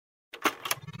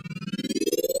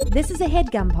This is a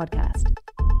HeadGum podcast.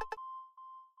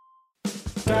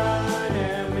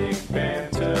 Dynamic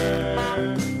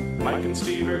banter. Mike and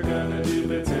Steve are gonna do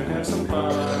bits and have some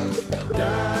fun.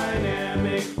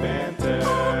 Dynamic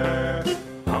banter.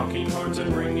 Honking horns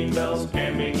and ringing bells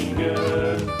and making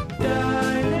good.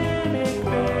 Dynamic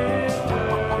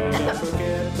banter. Don't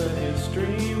forget the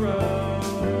history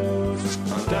road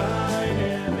on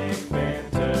Dynamic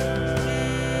banter.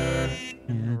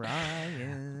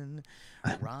 Ryan.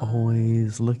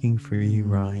 Always looking for you,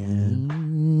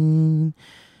 Ryan.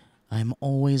 I'm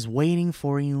always waiting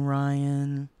for you,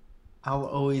 Ryan. I'll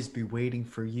always be waiting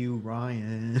for you,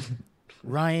 Ryan.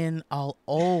 Ryan, I'll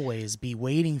always be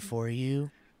waiting for you.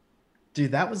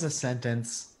 Dude, that was a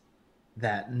sentence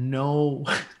that no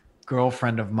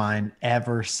girlfriend of mine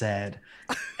ever said.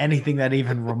 Anything that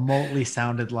even remotely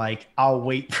sounded like, I'll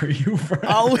wait for you forever.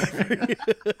 I'll wait for you.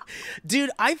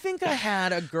 Dude, I think I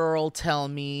had a girl tell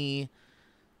me,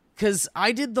 because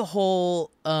I did the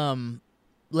whole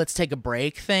let's take a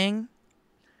break thing.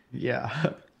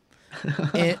 Yeah.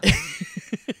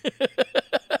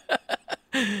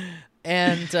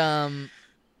 And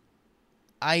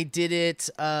I did it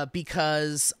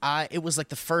because it was like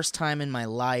the first time in my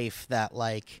life that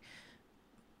like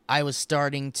I was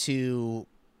starting to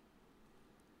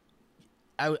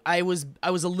I was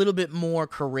a little bit more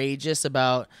courageous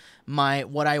about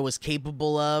what I was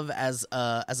capable of as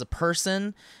a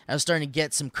person. I was starting to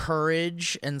get some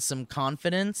courage and some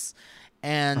confidence,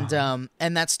 and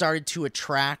that started to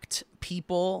attract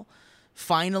people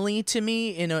finally to me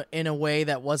in a way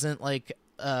that wasn't like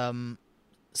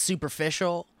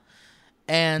superficial.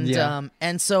 And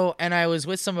and I was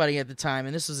with somebody at the time,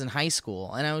 and this was in high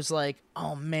school, and I was like,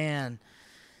 oh man,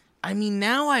 I mean,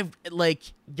 now I've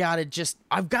like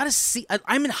I've got to see.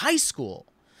 I'm in high school.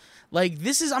 Like,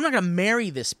 I'm not going to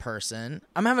marry this person.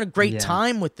 I'm having a great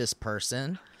time with this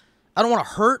person. I don't want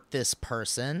to hurt this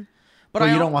person. But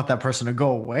you don't want that person to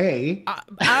go away.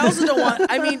 I also don't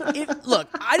want, I mean, look,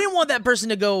 I didn't want that person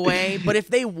to go away, but if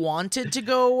they wanted to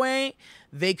go away,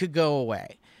 they could go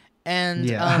away. And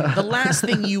the last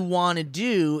thing you want to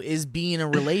do is be in a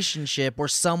relationship where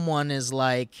someone is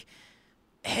like,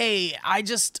 hey,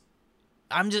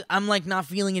 I'm like not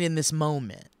feeling it in this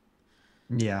moment.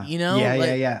 Yeah. You know?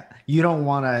 Yeah. You don't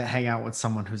want to hang out with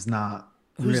someone who's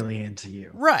really into you.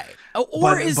 Right.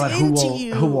 Or who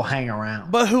will hang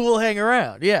around. But who will hang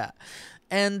around, yeah.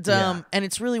 And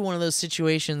it's really one of those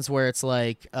situations where it's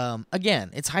like,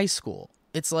 again, it's high school.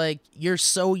 It's like you're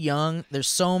so young. There's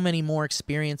so many more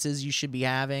experiences you should be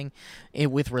having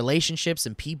with relationships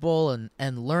and people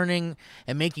and learning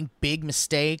and making big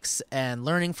mistakes and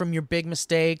learning from your big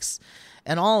mistakes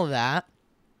and all of that.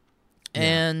 Yeah.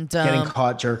 And getting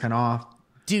caught jerking off.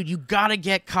 Dude, you gotta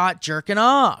get caught jerking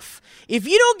off. If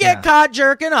you don't get caught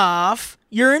jerking off,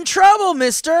 you're in trouble,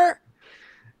 mister.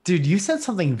 Dude, you said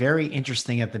something very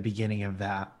interesting at the beginning of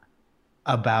that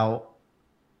about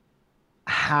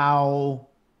how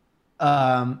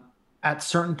at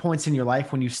certain points in your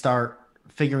life when you start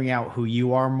figuring out who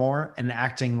you are more and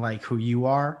acting like who you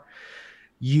are,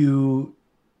 you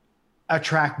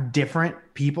attract different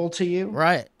people to you.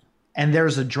 Right. And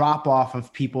there's a drop off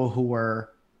of people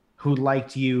who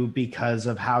liked you because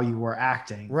of how you were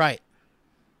acting. Right.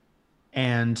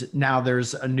 And now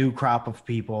there's a new crop of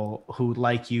people who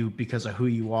like you because of who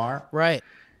you are. Right.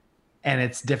 And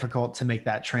it's difficult to make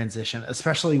that transition,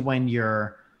 especially when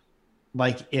you're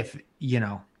like, if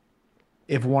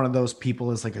one of those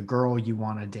people is like a girl you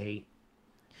want to date,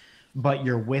 but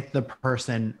you're with the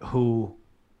person who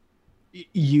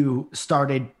you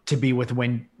started to be with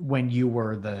when you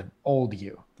were the old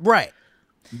you. Right.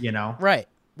 You know? Right.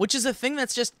 Which is a thing that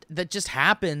just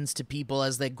happens to people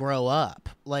as they grow up.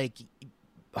 Like,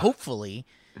 hopefully,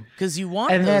 because you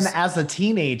want. And then as a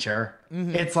teenager,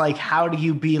 it's like, how do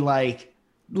you be like,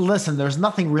 listen, there's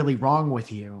nothing really wrong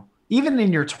with you. Even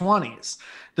in your 20s,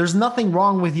 there's nothing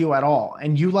wrong with you at all.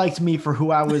 And you liked me for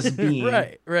who I was being.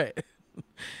 Right.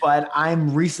 But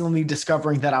I'm recently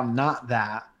discovering that I'm not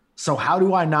that. So how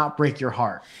do I not break your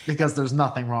heart? Because there's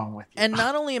nothing wrong with you. And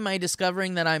not only am I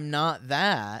discovering that I'm not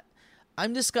that,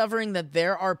 I'm discovering that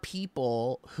there are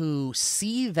people who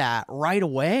see that right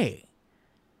away.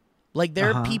 Like,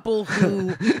 there are people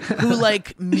who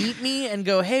like meet me and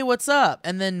go, hey, what's up?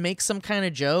 And then make some kind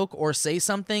of joke or say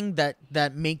something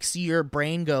that makes your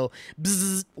brain go,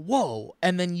 bzz, whoa.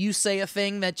 And then you say a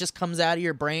thing that just comes out of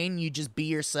your brain. You just be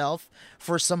yourself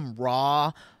for some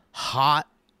raw, hot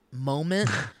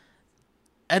moment.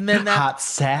 And then that hot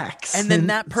sex. And then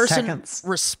that person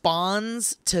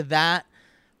responds to that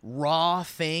raw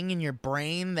thing in your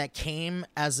brain that came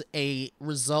as a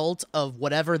result of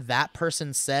whatever that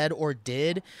person said or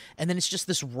did, and then it's just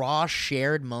this raw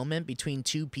shared moment between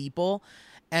two people.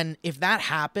 And if that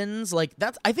happens, like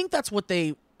I think that's what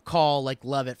they call like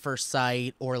love at first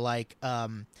sight, or like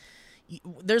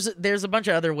there's a bunch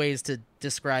of other ways to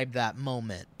describe that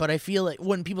moment, but I feel like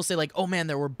when people say like, oh man,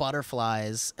 there were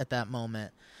butterflies at that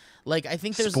moment, like I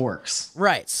think there's sporks.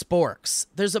 Right, sporks.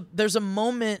 There's a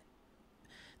moment,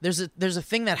 there's a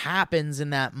thing that happens in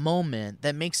that moment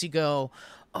that makes you go,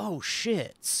 oh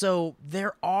shit. So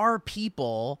there are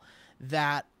people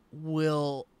that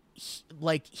will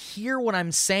like hear what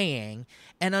I'm saying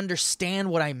and understand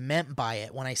what I meant by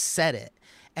it when I said it.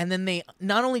 And then they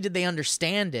not only did they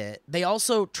understand it, they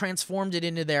also transformed it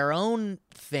into their own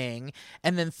thing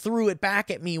and then threw it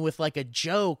back at me with like a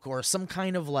joke or some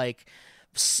kind of like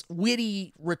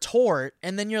witty retort.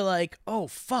 And then you're like, oh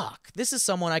fuck, this is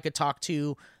someone I could talk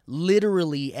to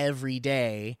literally every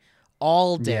day,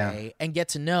 all day, and get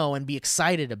to know and be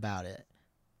excited about it.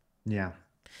 Yeah.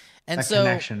 And that so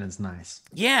connection is nice.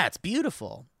 Yeah, it's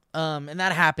beautiful. And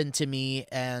that happened to me,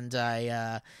 and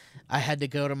I had to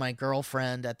go to my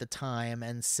girlfriend at the time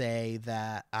and say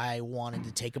that I wanted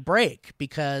to take a break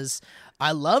because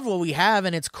I love what we have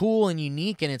and it's cool and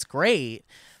unique and it's great,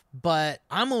 but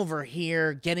I'm over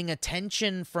here getting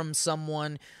attention from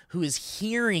someone who is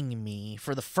hearing me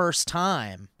for the first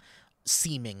time,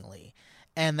 seemingly.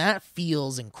 And that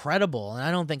feels incredible, and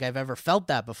I don't think I've ever felt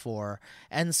that before.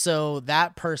 And so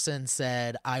that person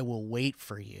said, I will wait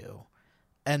for you.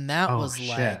 And that was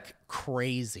like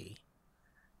crazy.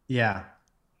 Yeah.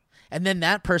 And then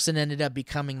that person ended up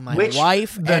becoming my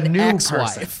wife and new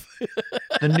ex-wife.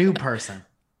 The new person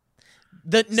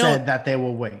said that they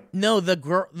will wait. No, the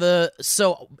girl.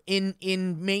 So in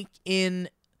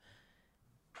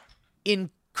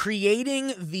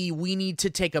creating the we need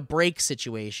to take a break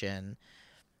situation,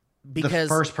 because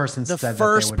the first person said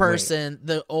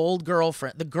the old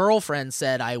girlfriend, the girlfriend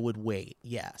said I would wait.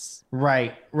 Yes.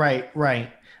 Right.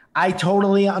 I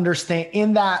totally understand.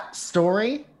 In that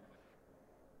story,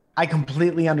 I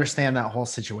completely understand that whole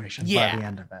situation by the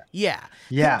end of it. Yeah.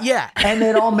 And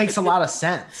it all makes a lot of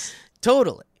sense.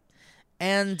 Totally.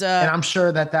 And I'm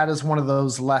sure that is one of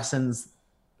those lessons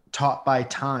taught by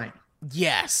time.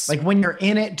 Yes. Like when you're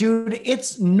in it, dude,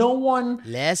 it's no one.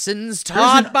 Lessons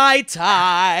taught by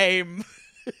time.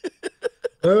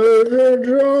 There's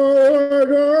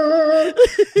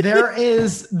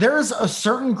a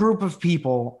certain group of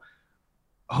people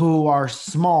who are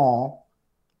small.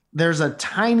 There's a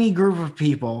tiny group of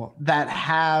people that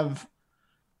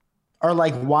are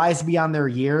like wise beyond their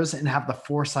years and have the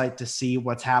foresight to see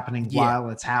what's happening while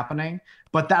it's happening.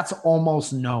 But that's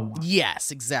almost no one.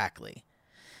 Yes, exactly.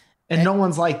 And no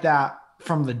one's like that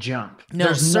from the jump. No,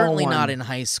 There's certainly no one, not in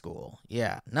high school.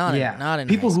 Yeah, not in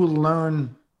people high school. who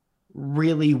learn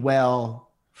really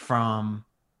well from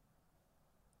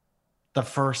the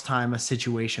first time a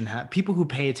situation people who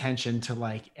pay attention to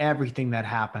like everything that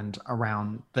happened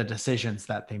around the decisions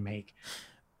that they make.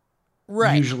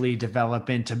 Right. Usually develop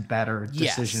into better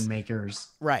decision makers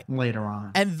later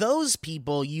on. And those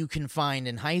people you can find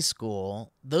in high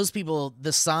school, those people,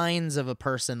 the signs of a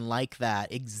person like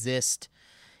that exist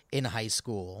in high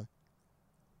school.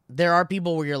 There are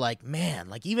people where you're like, man,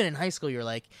 like even in high school, you're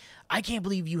like, I can't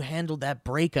believe you handled that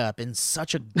breakup in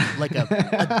such a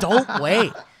adult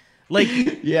way. Like,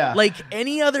 like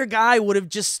any other guy would have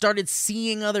just started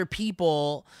seeing other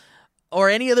people, or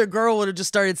any other girl would have just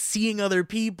started seeing other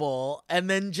people and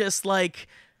then just like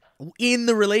in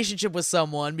the relationship with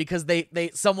someone because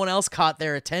someone else caught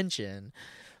their attention.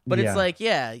 But it's like,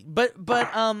 but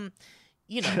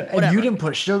you know, whatever. And you didn't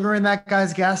put sugar in that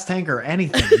guy's gas tank or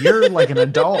anything. You're like an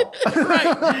adult.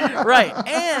 Right.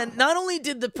 And not only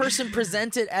did the person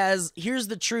present it as, here's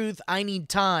the truth, I need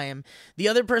time. The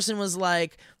other person was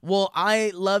like, well,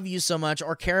 I love you so much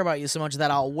or care about you so much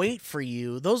that I'll wait for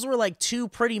you. Those were like two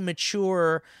pretty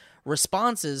mature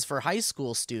responses for high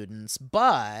school students.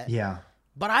 But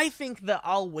I think the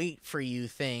I'll wait for you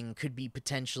thing could be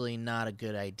potentially not a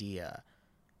good idea.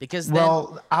 Because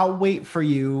I'll wait for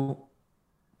you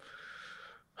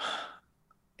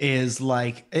is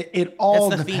like it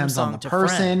all depends on the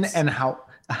person and how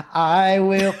I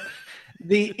will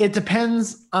it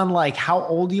depends on like how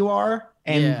old you are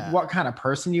and what kind of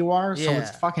person you are, so it's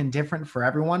fucking different for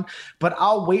everyone. But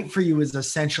I'll wait for you is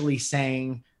essentially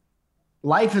saying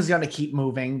life is going to keep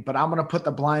moving, but I'm going to put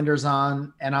the blinders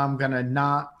on and I'm going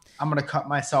to cut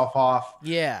myself off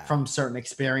from certain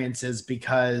experiences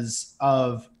because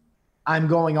of I'm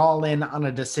going all in on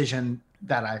a decision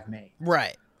that I've made.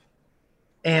 Right.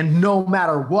 And no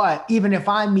matter what, even if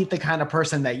I meet the kind of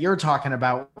person that you're talking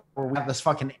about, where we have this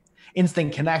fucking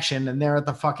instant connection and they're at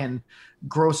the fucking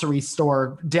grocery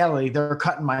store deli, they're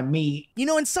cutting my meat. You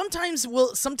know, and sometimes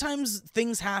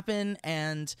things happen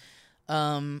and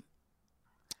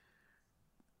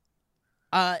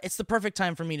it's the perfect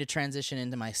time for me to transition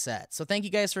into my set. So thank you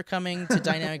guys for coming to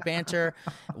Dynamic Banter.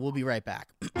 We'll be right back.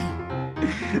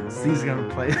 Steve's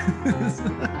gonna play this.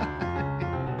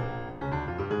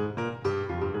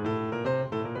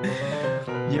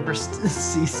 You ever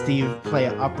see Steve play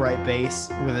an upright bass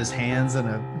with his hands and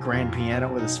a grand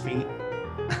piano with his feet?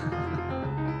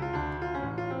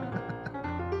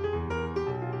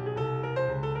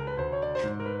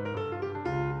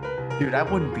 Dude, I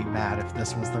wouldn't be mad if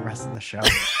this was the rest of the show.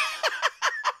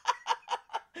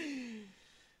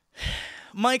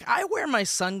 Mike, I wear my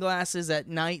sunglasses at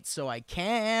night so I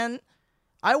can.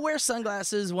 I wear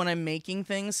sunglasses when I'm making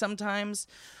things sometimes,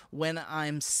 when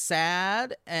I'm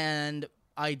sad and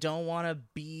I don't want to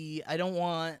be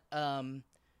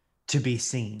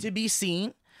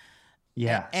seen.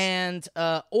 Yes. And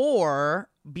or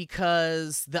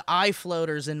because the eye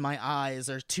floaters in my eyes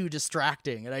are too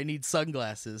distracting and I need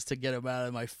sunglasses to get them out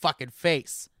of my fucking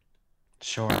face.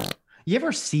 Sure. You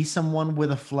ever see someone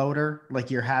with a floater? Like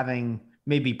you're having,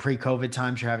 maybe pre-COVID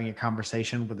times, you're having a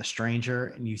conversation with a stranger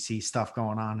and you see stuff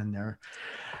going on in their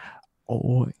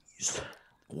eyes.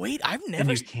 Wait, I've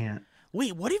never. And you can't.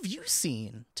 Wait, what have you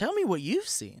seen? Tell me what you've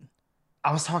seen.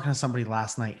 I was talking to somebody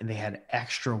last night and they had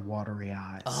extra watery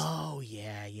eyes. Oh,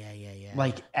 yeah.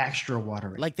 Like extra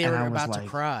watery. Like they were about to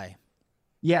cry.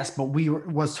 Yes, but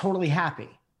was totally happy.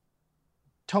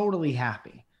 Totally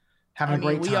happy. Having a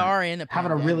great time. We are in a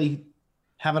pandemic.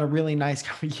 Having a really nice,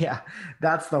 yeah,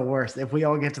 that's the worst. If we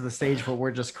all get to the stage where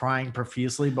we're just crying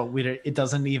profusely, but it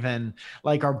doesn't even,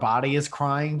 like our body is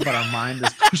crying, but our mind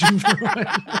is pushing through it.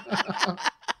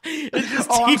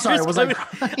 I'm sorry. Was I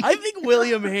crying? I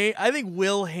think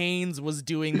Will Haynes was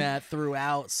doing that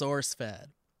throughout SourceFed.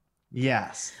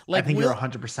 Yes. Like I think Will, you're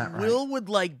 100% right. Will would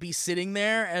like be sitting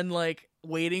there and like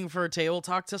waiting for a table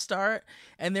talk to start,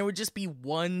 and there would just be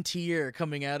one tear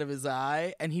coming out of his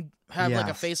eye, and he'd have like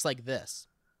a face like this.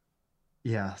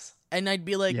 Yes. And I'd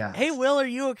be like, "Hey, Will, are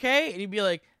you okay?" And he'd be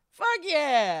like, "Fuck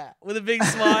yeah," with a big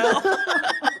smile.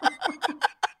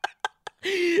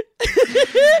 Dude,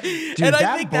 and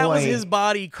I think that was his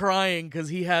body crying because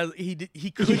he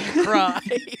couldn't cry.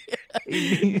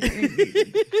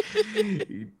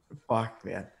 Fuck,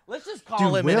 man. Let's just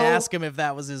call him and ask him if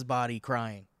that was his body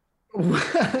crying.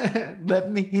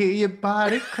 Let me hear your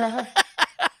body cry.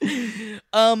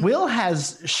 Will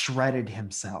has shredded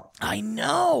himself. I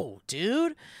know,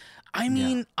 dude. I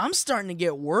mean, I'm starting to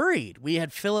get worried. We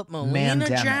had Philip Molina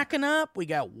jacking up. We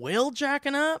got Will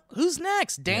jacking up. Who's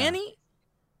next? Danny? Yeah.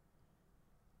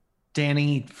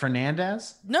 Danny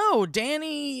Fernandez? No,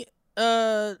 Danny.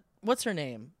 What's her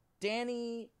name?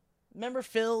 Danny. Remember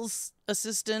Phil's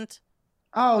assistant?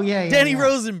 Oh yeah, Danny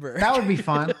Rosenberg. That would be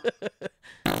fun.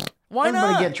 Why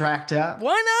Everybody not? Get tracked up.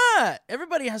 Why not?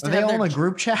 Everybody has to. Are have they on a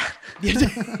group chat?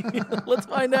 Let's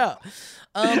find out.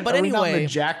 But Are anyway, we not in the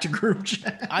jacked group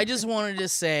chat? I just wanted to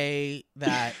say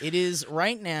that it is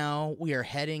right now. We are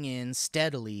heading in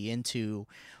steadily into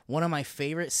one of my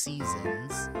favorite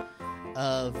seasons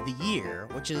of the year,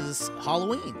 which is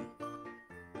Halloween.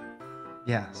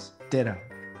 Yes, ditto.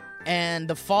 And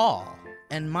the fall.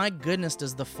 And my goodness,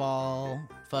 does the fall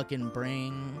fucking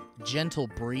bring gentle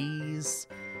breeze,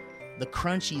 the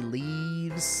crunchy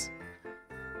leaves,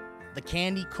 the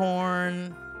candy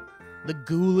corn, the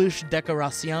ghoulish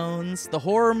decorations, the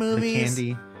horror movies.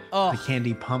 The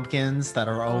candy pumpkins that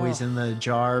are always in the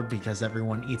jar because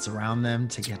everyone eats around them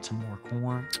to get to more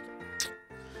corn.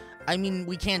 I mean,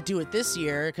 we can't do it this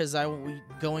year because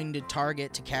going to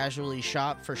Target to casually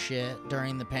shop for shit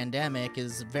during the pandemic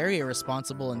is very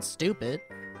irresponsible and stupid.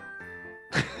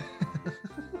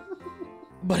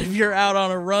 But if you're out on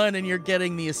a run and you're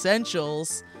getting the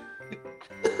essentials,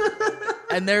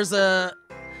 and there's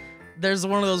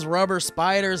one of those rubber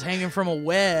spiders hanging from a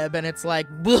web, and it's like,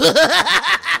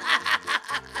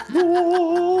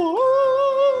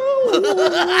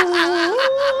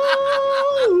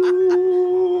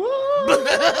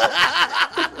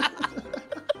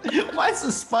 why does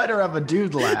the spider have a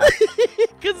dude laugh?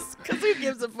 Because who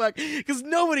gives a fuck? Because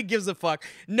nobody gives a fuck.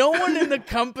 No one in the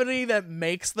company that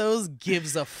makes those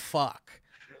gives a fuck.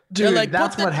 Dude, like,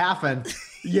 that's what happened.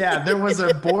 Yeah, there was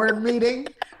a board meeting,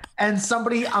 and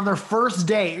somebody on their first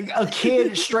day, a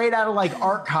kid straight out of like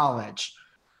art college,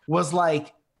 was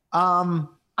like, I'm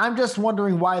just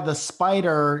wondering why the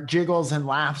spider jiggles and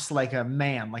laughs like a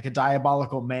man, like a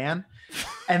diabolical man.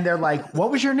 And they're like,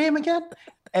 what was your name again?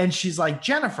 And she's like,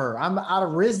 Jennifer, I'm out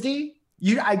of RISD.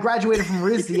 I graduated from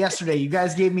RISD yesterday. You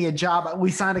guys gave me a job.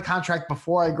 We signed a contract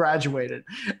before I graduated.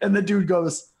 And the dude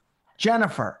goes,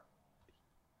 Jennifer,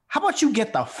 how about you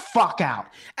get the fuck out?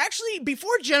 Actually,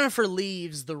 before Jennifer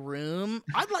leaves the room,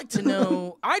 I'd like to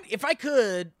know, if I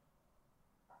could,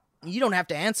 you don't have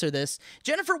to answer this.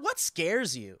 Jennifer, what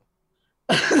scares you?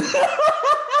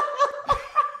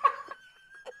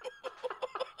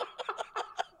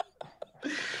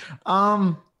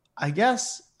 I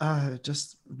guess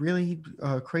just really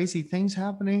crazy things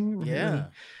happening. Really, Yeah.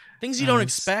 Things you don't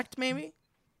expect, maybe?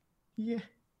 Yeah.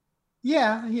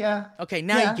 Yeah. Okay,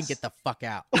 now you can get the fuck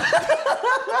out.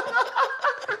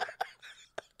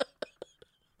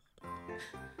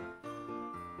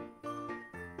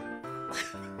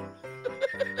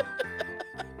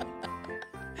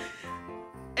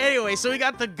 Anyway, so we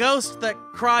got the ghost that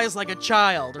cries like a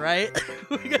child, right?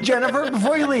 Jennifer,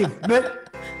 before you leave,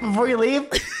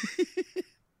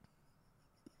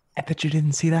 I bet you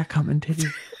didn't see that coming, did you?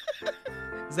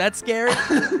 Is that scary?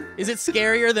 Is it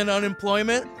scarier than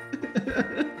unemployment?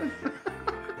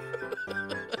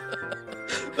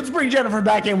 Let's bring Jennifer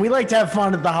back in. We like to have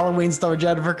fun at the Halloween store,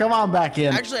 Jennifer. Come on back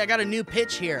in. Actually, I got a new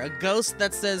pitch here. A ghost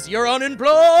that says, "You're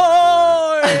unemployed!"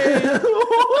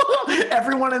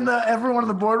 everyone in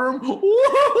the boardroom.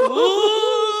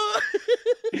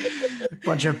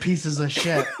 Bunch of pieces of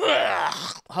shit.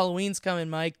 Halloween's coming,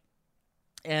 Mike.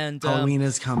 And Halloween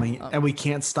is coming, and we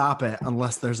can't stop it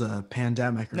unless there's a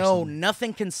pandemic or no, something.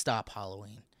 nothing can stop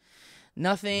Halloween.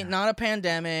 Nothing, not a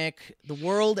pandemic, the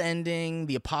world ending,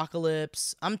 the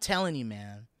apocalypse. I'm telling you,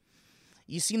 man.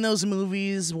 You seen those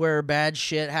movies where bad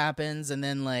shit happens and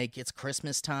then like it's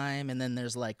Christmas time and then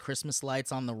there's like Christmas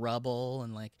lights on the rubble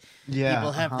and like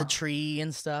people have the tree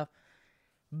and stuff.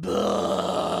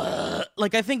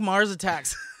 Like I think Mars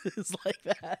Attacks is like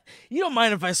that. You don't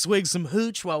mind if I swig some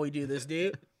hooch while we do this,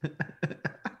 dude?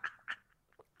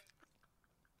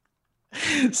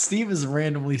 Steve is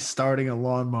randomly starting a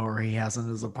lawnmower he has in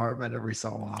his apartment every so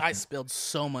often. I spilled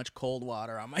so much cold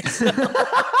water on myself.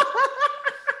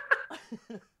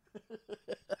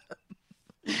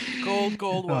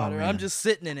 cold water. Man. I'm just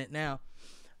sitting in it now.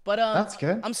 But that's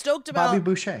good. I'm stoked about Bobby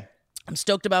Boucher. I'm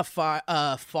stoked about fall.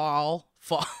 I'm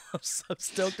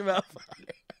stoked about fire.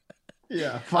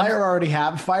 Yeah,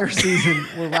 fire season.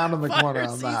 We're round in the corner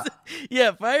on that.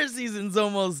 Yeah, fire season's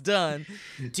almost done.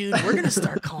 Dude, we're going to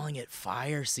start calling it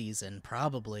fire season,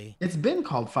 probably. It's been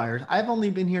called fire. I've only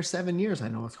been here 7 years. I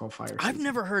know it's called fire season. I've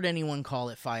never heard anyone call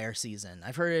it fire season.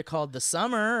 I've heard it called the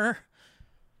summer.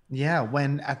 Yeah,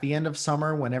 when at the end of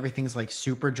summer, when everything's like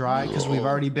super dry, because we've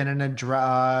already been in a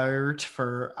drought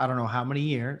for I don't know how many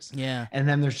years. Yeah. And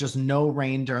then there's just no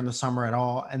rain during the summer at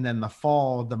all. And then the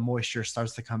fall, the moisture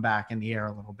starts to come back in the air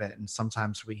a little bit. And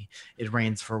sometimes it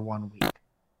rains for 1 week.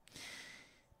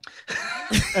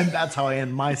 And that's how I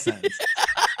end my sentence.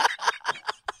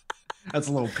 That's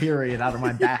a little period out of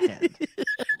my back end.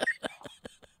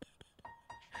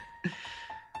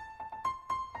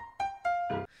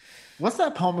 What's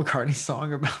that Paul McCartney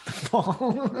song about the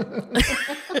fall?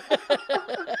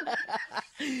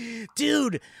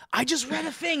 Dude, I just read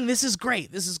a thing. This is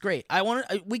great.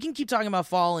 We can keep talking about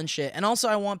fall and shit. And also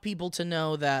I want people to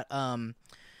know that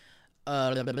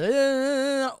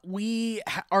we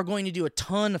are going to do a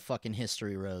ton of fucking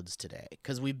history roads today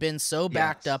because we've been so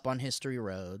backed up on history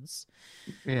roads.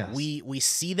 Yes. We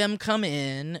see them come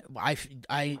in.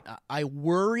 I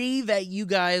worry that you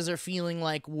guys are feeling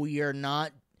like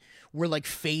we're like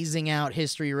phasing out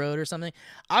History Road or something.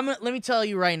 Let me tell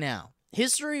you right now,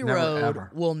 History Road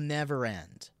will never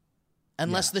end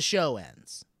unless the show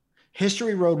ends.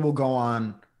 History Road will go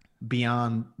on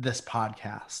beyond this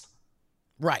podcast.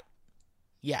 Right.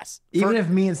 Yes. Even if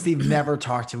me and Steve never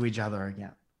talk to each other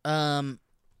again.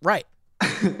 Right.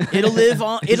 It'll live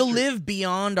on. It'll live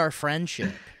beyond our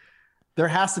friendship. There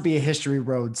has to be a History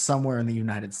Road somewhere in the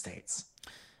United States.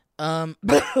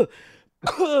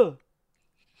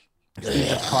 Steve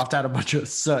just coughed out a bunch of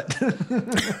soot.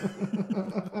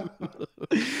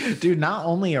 Dude, not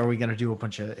only are we going to do a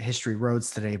bunch of history roads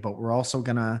today, but we're also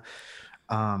going to,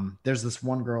 there's this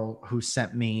one girl who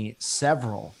sent me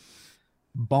several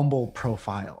Bumble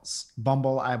profiles.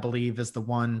 Bumble, I believe, is the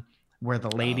one where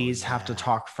the ladies have to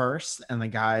talk first and the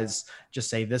guys just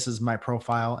say, this is my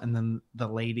profile. And then the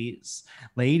ladies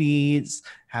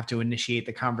have to initiate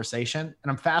the conversation. And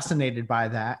I'm fascinated by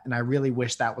that. And I really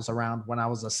wish that was around when I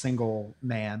was a single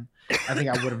man. I think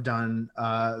I would have done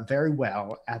very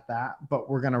well at that, but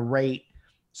we're going to rate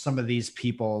some of these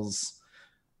people's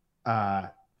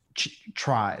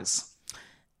tries.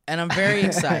 And I'm very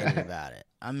excited about it.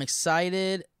 I'm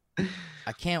excited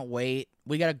I can't wait.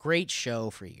 We got a great show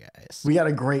for you guys. We got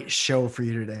a great show for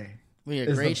you today. We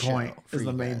got a great show point. for Is you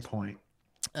the main guys. point.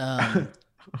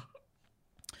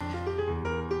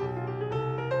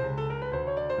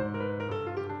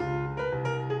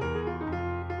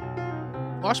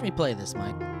 Watch me play this,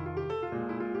 Mike.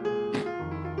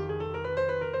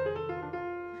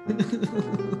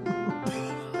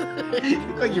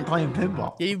 Like you're playing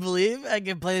pinball. Can you believe I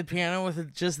can play the piano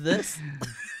with just this?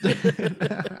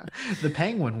 The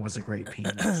penguin was a great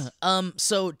penis.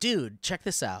 So, dude, check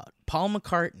this out. Paul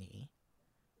McCartney.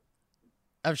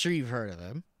 I'm sure you've heard of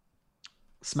him.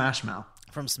 Smash Mouth.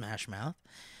 From Smash Mouth.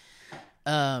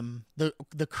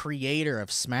 The creator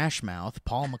of Smash Mouth,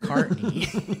 Paul McCartney.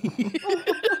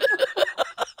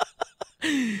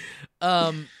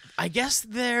 I guess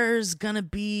there's gonna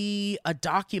be a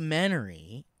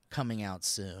documentary coming out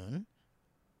soon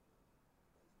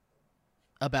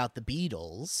about the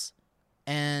Beatles.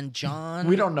 And John,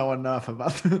 We don't know enough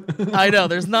about I know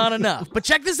there's not enough, but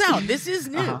check this out. This is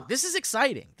new. Uh-huh. This is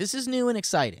exciting. This is new and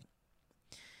exciting.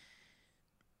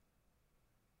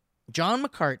 Paul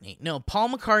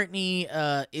McCartney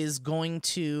is going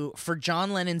to, for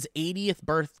John Lennon's 80th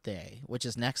birthday, which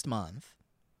is next month,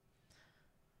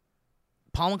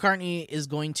 Paul McCartney is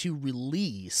going to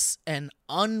release an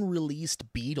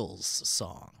unreleased Beatles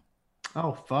song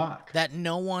Oh, fuck. that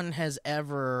no one has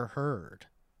ever heard.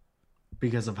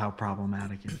 Because of how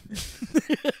problematic it is.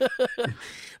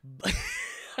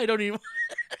 I don't even...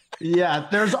 Yeah,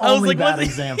 there's I was only like, bad what-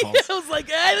 examples. I was like,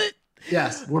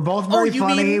 Yes, we're both very you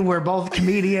funny. mean- We're both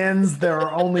comedians. There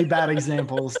are only bad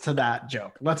examples to that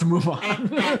joke. Let's move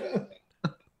on.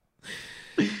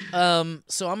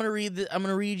 So I'm gonna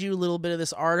read you a little bit of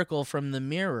this article from the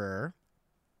Mirror,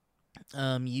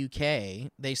 UK.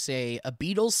 They say a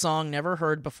Beatles song never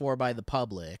heard before by the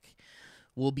public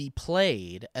will be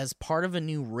played as part of a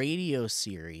new radio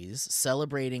series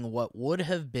celebrating what would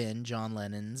have been John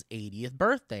Lennon's 80th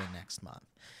birthday next month.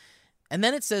 And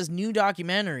then it says new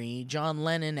documentary, John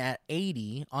Lennon at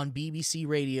 80 on BBC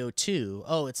Radio 2.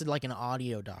 Oh, it's like an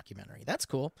audio documentary. That's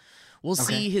cool. We'll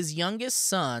see his youngest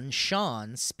son,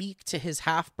 Sean, speak to his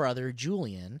half-brother,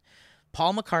 Julian,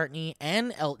 Paul McCartney,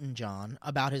 and Elton John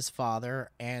about his father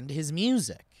and his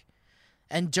music.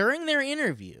 And during their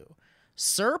interview,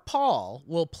 Sir Paul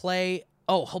will play...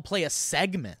 Oh, he'll play a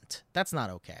segment. That's not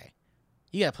okay.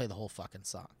 You gotta play the whole fucking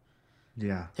song.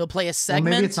 Yeah. He'll play a Well,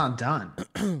 segment... maybe it's not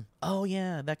done. Oh,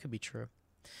 yeah, that could be true.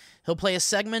 He'll play a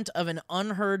segment of an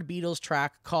unheard Beatles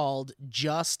track called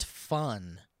Just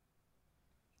Fun.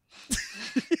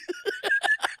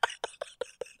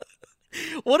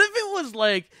 What if it was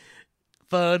like,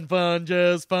 fun, fun,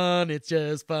 just fun, it's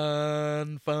just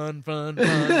fun, fun, fun,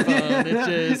 fun, fun, it's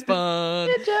just fun.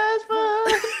 It's just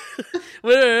fun.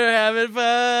 We're having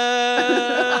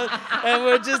fun, and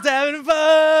we're just having And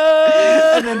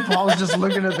fun. then Paul's just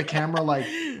looking at the camera like,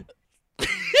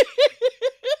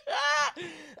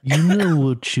 you know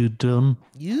what you done.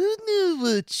 You know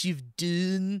what you've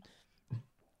done.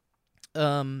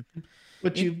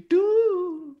 What you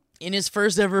do. In his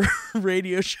first ever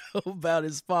radio show about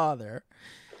his father,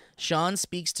 Sean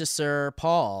speaks to Sir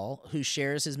Paul, who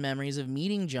shares his memories of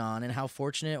meeting John and how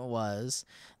fortunate it was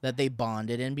that they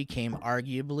bonded and became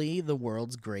arguably the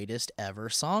world's greatest ever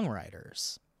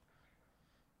songwriters.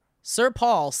 Sir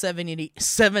Paul, 78,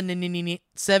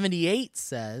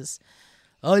 says,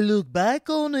 I look back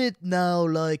on it now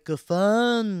like a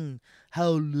fun. How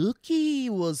lucky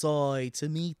was I to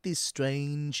meet this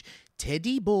strange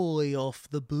teddy boy off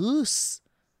the bus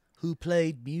who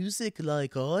played music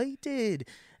like I did,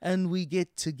 and we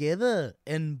get together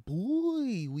and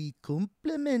boy, we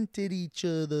complimented each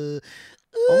other.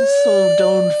 Also,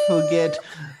 don't forget,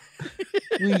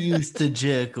 we used to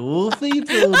jerk off each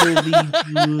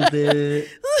other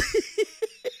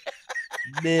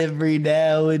every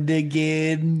now and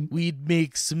again. We'd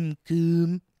make some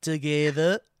cum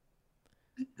together.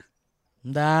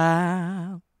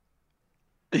 Nah.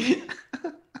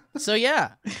 So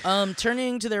yeah,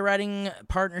 turning to their writing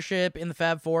partnership in the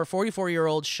Fab Four,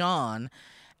 44-year-old Sean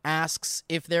asks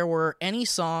if there were any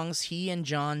songs he and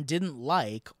John didn't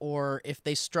like or if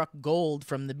they struck gold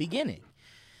from the beginning.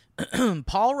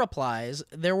 Paul replies,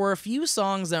 there were a few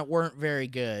songs that weren't very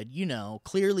good, you know,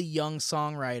 clearly young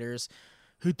songwriters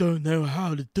who don't know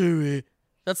how to do it.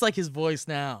 That's like his voice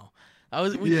now.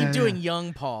 We keep doing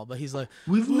young Paul, but he's like,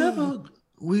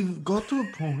 We've got to a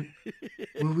point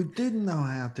where we didn't know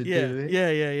how to do it.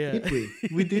 Yeah. Did we?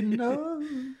 We didn't know.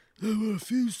 There were a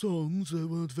few songs that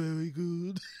weren't very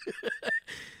good.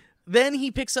 Then he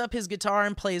picks up his guitar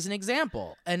and plays an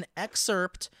example, an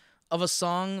excerpt of a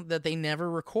song that they never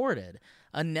recorded,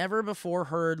 a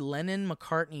never-before-heard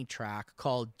Lennon-McCartney track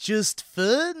called Just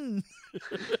Fun.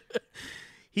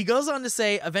 He goes on to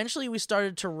say, eventually we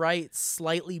started to write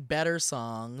slightly better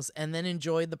songs and then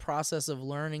enjoyed the process of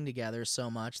learning together so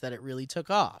much that it really took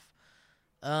off.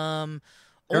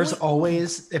 There's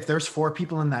always, if there's 4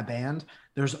 people in that band,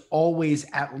 there's always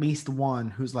at least one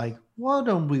who's like, why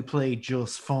don't we play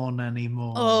Just Fun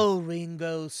anymore? Oh,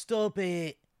 Ringo, stop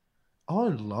it. I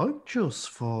like Just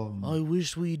Fun. I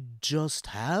wish we'd just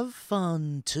have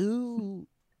fun too.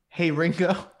 Hey,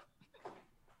 Ringo.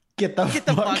 Get the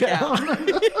fuck out.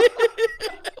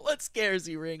 What scares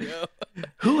you, Ringo?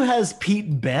 Who has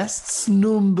Pete Best's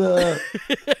number?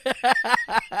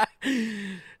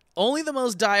 Only the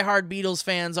most diehard Beatles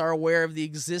fans are aware of the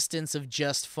existence of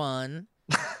Just Fun,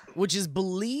 which is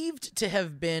believed to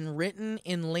have been written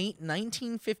in late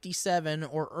 1957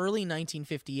 or early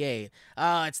 1958.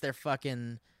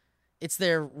 It's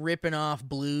their ripping off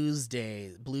blues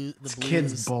days. Blues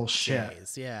kids bullshit.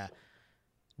 Days, yeah.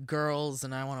 Girls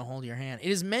and I Want to Hold Your Hand. It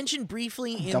is mentioned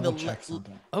briefly in Double check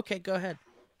something. Okay, go ahead.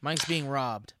 Mike's being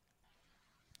robbed.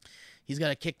 He's got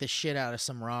to kick the shit out of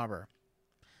some robber.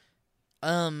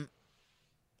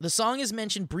 The song is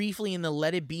mentioned briefly in the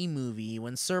Let It Be movie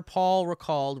when Sir Paul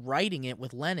recalled writing it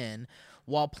with Lennon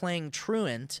while playing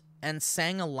truant and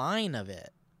sang a line of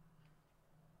it.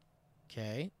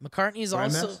 Okay. McCartney is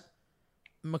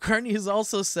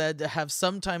also said to have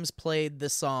sometimes played the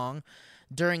song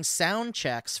during sound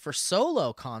checks for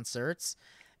solo concerts,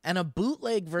 and a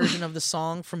bootleg version of the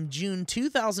song from June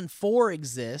 2004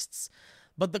 exists,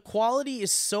 but the quality is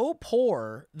so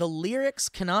poor the lyrics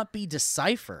cannot be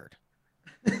deciphered.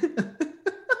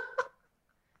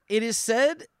 It is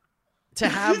said to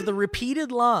have the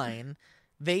repeated line,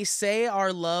 "They say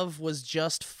our love was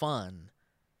just fun."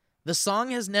 The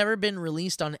song has never been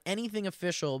released on anything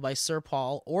official by Sir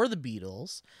Paul or the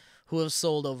Beatles, who have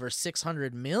sold over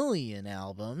 600 million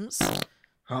albums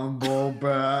Humble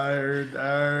bird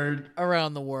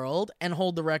around the world and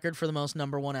hold the record for the most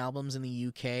 #1 albums in the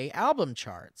UK album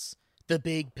charts. The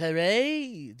Big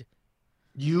Parade.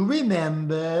 You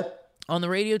remember. On the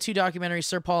Radio 2 documentary,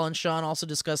 Sir Paul and Sean also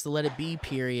discussed the Let It Be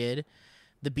period.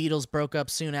 The Beatles broke up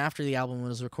soon after the album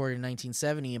was recorded in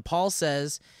 1970, and Paul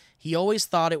says he always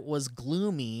thought it was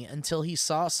gloomy until he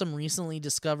saw some recently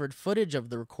discovered footage of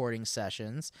the recording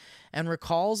sessions and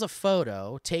recalls a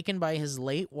photo taken by his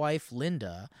late wife,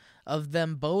 Linda, of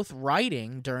them both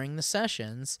writing during the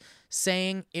sessions,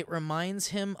 saying it reminds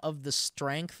him of the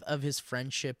strength of his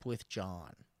friendship with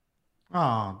John.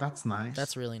 Oh, that's nice.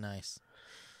 That's really nice.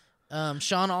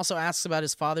 Sean also asks about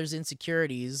his father's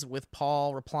insecurities, with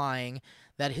Paul replying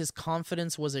that his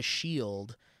confidence was a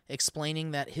shield,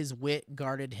 explaining that his wit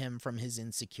guarded him from his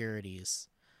insecurities.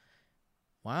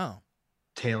 Wow.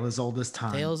 Tale as old as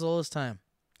time. Tale as old as time.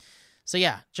 So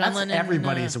yeah, John Lennon.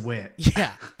 Everybody's wit.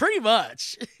 Yeah, pretty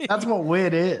much. That's what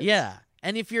wit is. Yeah.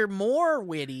 And if you're more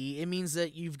witty, it means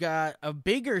that you've got a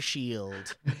bigger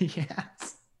shield.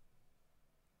 Yes.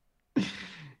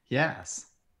 Yes.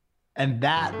 And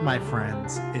that, my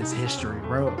friends, is History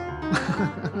Road.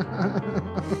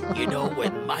 You know,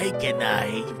 when Mike and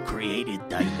I created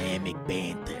Dynamic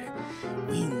Banter,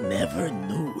 we never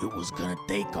knew it was going to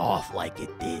take off like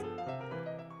it did.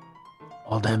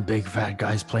 All them big fat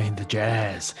guys playing the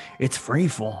jazz. It's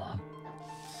freeform.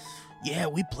 Yeah,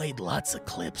 we played lots of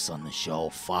clips on the show.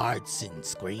 Farts and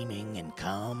screaming and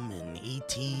cum and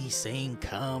E.T. saying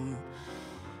cum.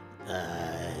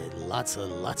 Lots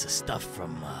of stuff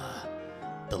from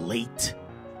the late.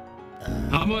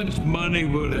 How much money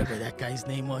would it? Whatever that guy's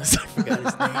name was, I forgot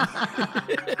his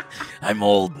name. I'm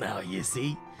old now, you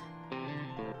see.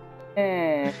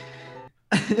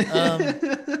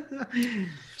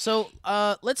 So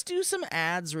let's do some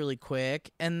ads really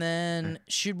quick, and then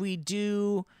should we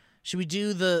do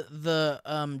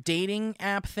the dating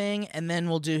app thing, and then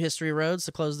we'll do History Roads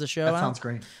to close the show out? That sounds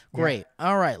great. Great. Yeah.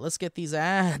 All right, let's get these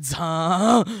ads,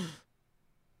 huh?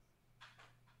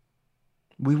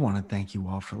 We want to thank you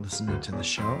all for listening to the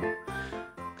show.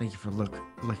 Thank you for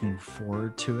looking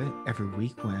forward to it every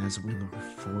week as we look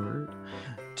forward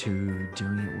to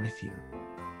doing it with you.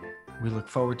 We look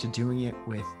forward to doing it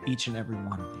with each and every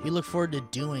one of you. We look forward to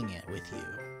doing it with you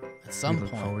at some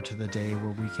point. We look forward to the day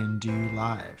where we can do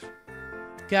live.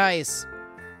 Guys,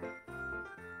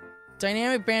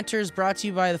 Dynamic Banter is brought to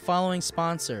you by the following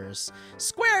sponsors.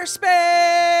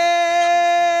 Squarespace!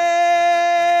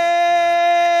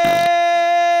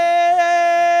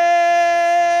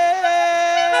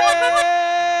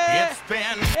 It's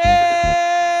been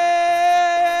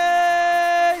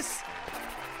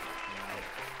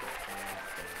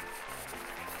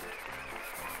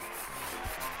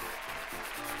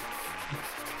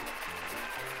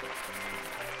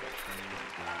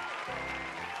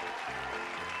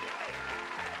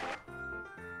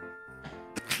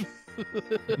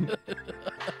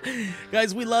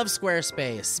Guys, we love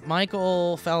Squarespace.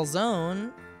 Michael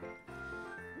Falzone,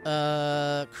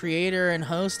 creator and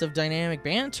host of Dynamic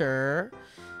Banter,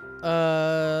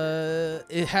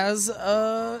 it has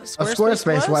a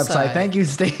Squarespace website. Thank you,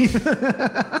 Steve.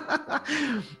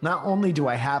 Not only do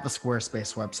I have a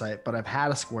Squarespace website, but I've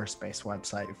had a Squarespace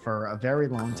website for a very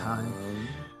long time.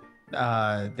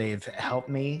 They've helped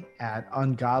me at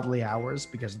ungodly hours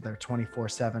because of their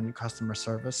 24/7 customer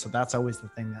service. So that's always the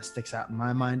thing that sticks out in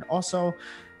my mind. Also,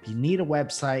 if you need a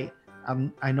website,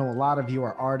 I know a lot of you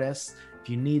are artists. If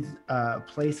you need a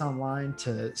place online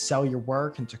to sell your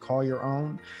work and to call your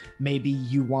own, maybe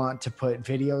you want to put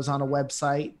videos on a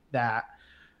website that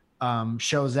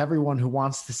shows everyone who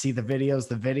wants to see the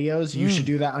videos. You should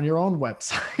do that on your own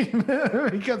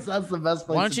website because that's the best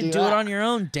place. Why don't you do it on your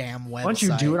own damn website? Why don't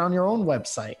you do it on your own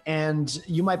website? And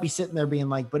you might be sitting there being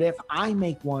like, but if I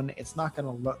make one, it's not going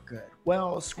to look good.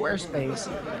 Well, Squarespace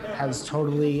has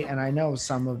totally, and I know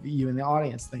some of you in the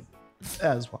audience think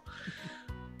as well.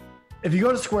 If you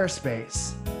go to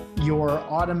Squarespace, you're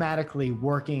automatically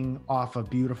working off a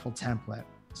beautiful template.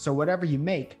 So whatever you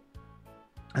make,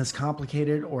 as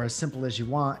complicated or as simple as you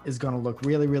want, is going to look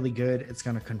really, really good. It's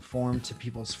going to conform to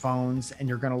people's phones, and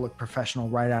you're going to look professional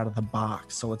right out of the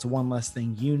box. So it's one less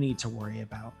thing you need to worry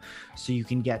about. So you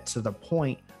can get to the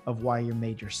point of why you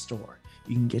made your store.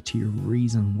 You can get to your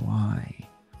reason why.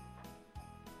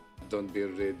 Don't be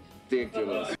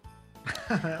ridiculous.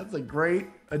 That's a great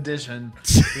addition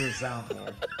to the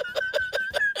soundboard.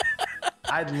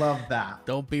 I'd love that.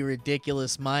 Don't be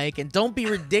ridiculous, Mike. And don't be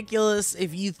ridiculous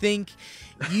if you think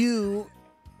you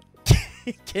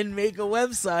can make a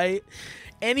website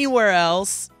anywhere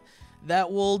else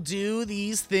that will do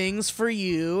these things for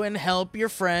you and help your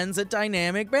friends at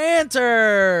Dynamic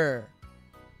Banter.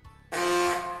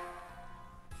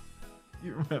 You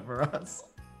remember us?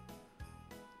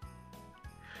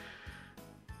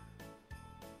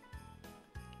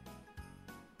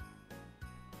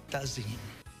 Does he?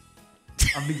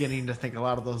 I'm beginning to think a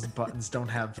lot of those buttons don't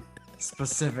have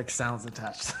specific sounds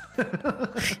attached.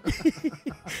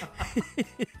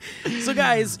 So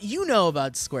guys, you know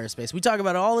about Squarespace. We talk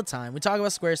about it all the time. We talk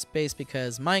about Squarespace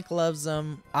because Mike loves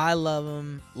them. I love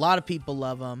them. A lot of people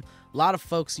love them. A lot of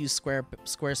folks use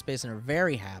Squarespace and are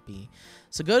very happy.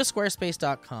 So go to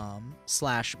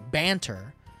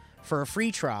squarespace.com/banter for a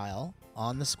free trial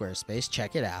on the Squarespace.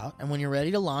 Check it out. And when you're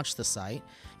ready to launch the site,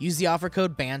 use the offer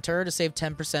code BANTER to save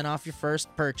 10% off your first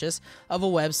purchase of a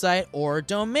website or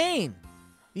domain.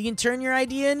 You can turn your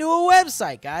idea into a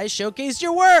website, guys. Showcase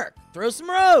your work. Throw some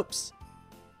ropes.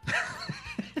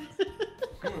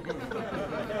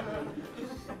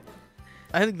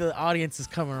 I think the audience is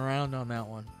coming around on that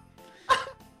one.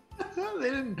 They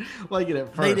didn't like it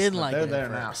at first. They didn't like it there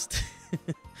at now. first.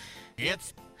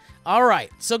 It's All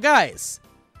right. So, guys,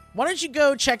 why don't you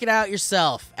go check it out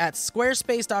yourself at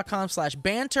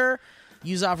squarespace.com/banter.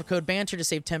 Use offer code BANTER to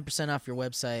save 10% off your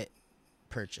website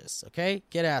purchase, okay?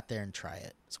 Get out there and try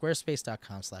it.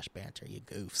 Squarespace.com/banter, you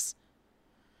goofs.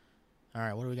 All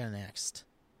right, what do we got next?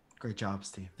 Great job,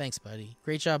 Steve. Thanks, buddy.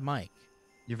 Great job, Mike.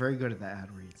 You're very good at the ad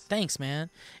reads. Thanks,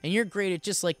 man. And you're great at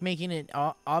just like making it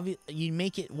obvious. You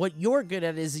make it, what you're good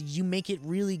at is you make it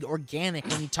really organic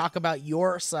when you talk about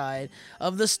your side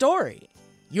of the story.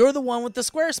 You're the one with the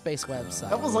Squarespace website.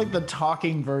 That was like the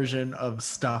talking version of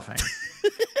stuffing.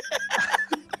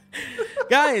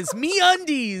 Guys,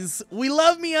 MeUndies. We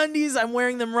love MeUndies. I'm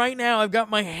wearing them right now. I've got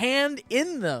my hand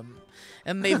in them.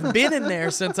 And they've been in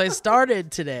there since I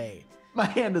started today. My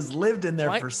hand has lived in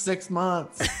there for 6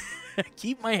 months. I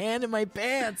keep my hand in my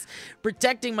pants,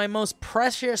 protecting my most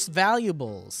precious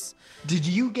valuables. Did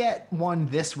you get one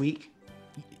this week?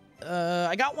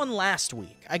 I got one last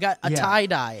week. I got a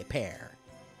tie-dye pair.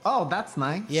 Oh, that's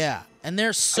nice. Yeah, and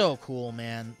they're so cool,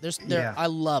 man. Yeah. I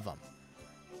love them.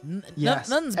 Yes.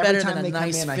 Nothing's Every better time than a they come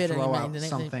nice in, fit. I throw out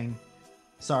something.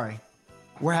 Sorry.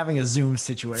 We're having a Zoom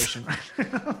situation.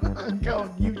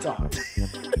 Go, you talk.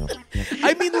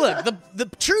 I mean, look, the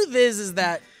truth is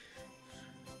that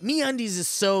MeUndies is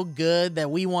so good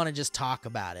that we want to just talk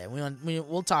about it.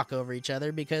 We'll talk over each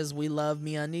other because we love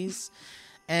MeUndies,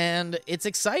 and it's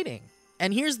exciting.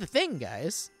 And here's the thing,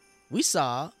 guys. We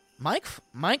saw Mike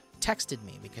texted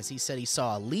me because he said he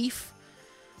saw a leaf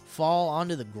fall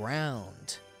onto the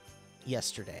ground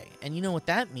yesterday. And you know what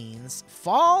that means?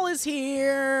 Fall is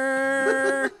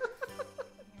here.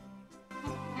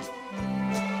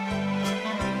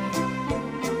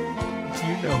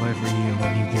 You know every year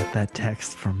when you get that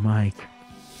text from Mike.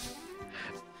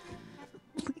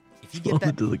 If If you get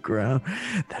that to the ground,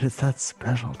 that is that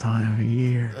special time of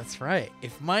year. That's right.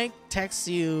 If Mike texts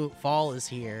you fall is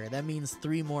here, that means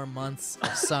 3 more months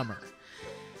of summer.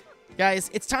 Guys,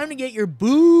 it's time to get your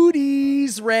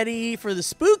booties ready for the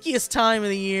spookiest time of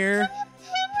the year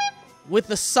with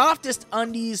the softest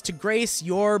undies to grace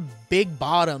your big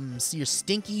bottoms, your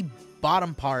stinky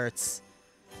bottom parts.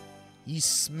 You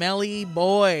smelly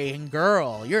boy and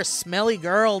girl. You're a smelly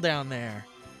girl down there.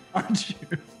 Aren't you?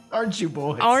 Aren't you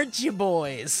boys? Aren't you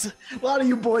boys? A lot of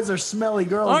you boys are smelly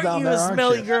girls Aren't down you there, a aren't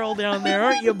smelly you? girl down there?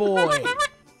 Aren't you, boy?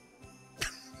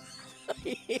 I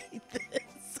hate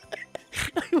this.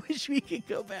 I wish we could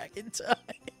go back in time.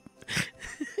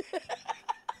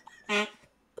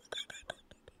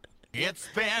 It's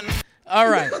been All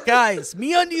right, guys.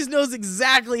 MeUndies knows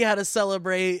exactly how to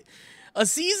celebrate a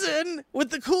season with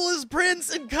the coolest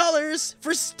prints and colors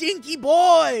for stinky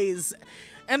boys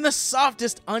and the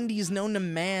softest undies known to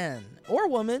man or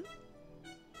woman.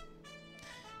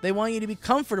 They want you to be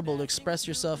comfortable to express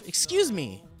yourself. Excuse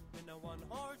me.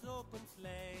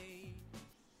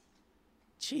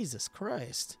 Jesus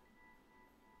Christ.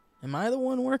 Am I the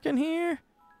one working here?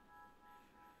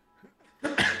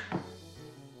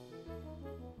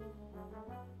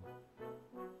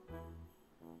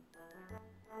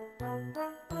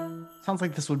 Sounds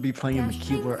like this would be playing in the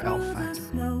Keebler Elf Factory.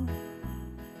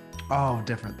 Oh,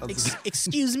 different. That's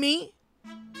Excuse me?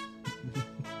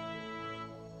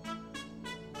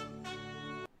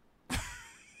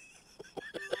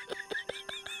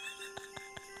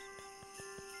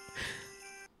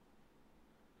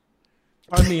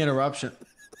 Pardon the interruption.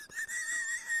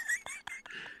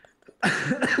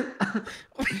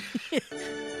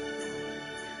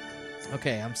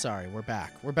 Okay, I'm sorry. We're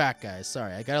back. We're back, guys.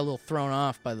 Sorry, I got a little thrown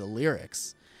off by the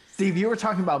lyrics. Steve, you were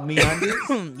talking about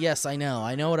MeUndies? Yes, I know.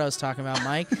 I know what I was talking about,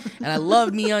 Mike. And I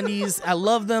love MeUndies. I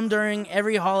love them during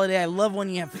every holiday. I love when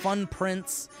you have fun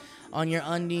prints on your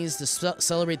undies to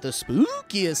celebrate the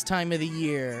spookiest time of the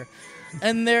year.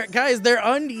 And their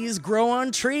undies grow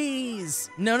on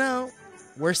trees. No,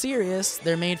 we're serious.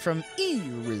 They're made from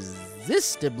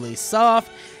irresistibly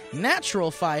soft,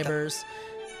 natural fibers.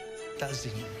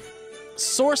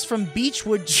 Sourced from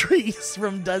beechwood trees,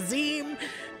 from Dazim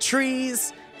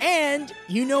trees. And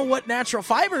you know what natural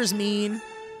fibers mean.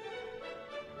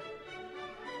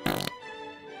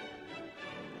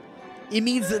 It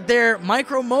means that their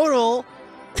micromodal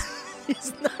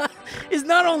is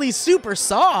not only super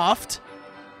soft,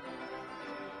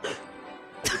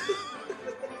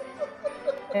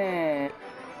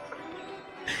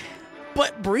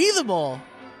 but breathable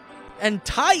and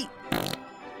tight.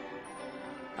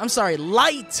 I'm sorry,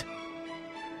 light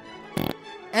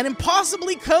and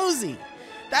impossibly cozy.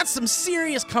 That's some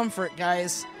serious comfort,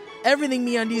 guys. Everything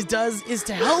MeUndies does is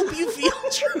to help you feel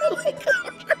truly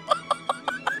comfortable.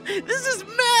 This is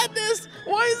madness.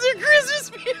 Why is there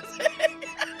Christmas music?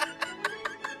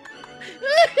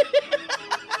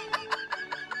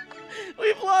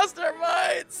 We've lost our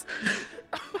minds.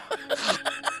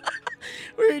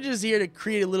 We're just here to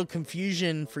create a little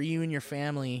confusion for you and your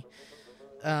family.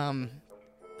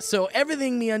 So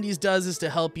everything MeUndies does is to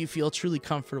help you feel truly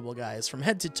comfortable, guys, from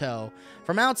head to toe,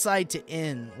 from outside to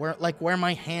in, where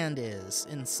my hand is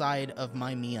inside of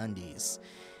my MeUndies.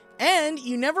 And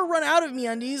you never run out of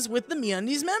MeUndies with the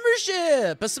MeUndies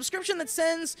membership, a subscription that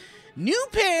sends new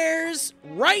pairs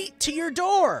right to your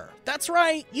door. That's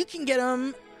right, you can get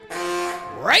them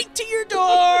right to your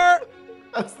door.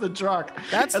 That's the truck.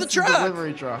 That's the truck.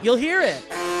 Delivery truck. You'll hear it.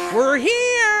 We're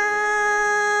here.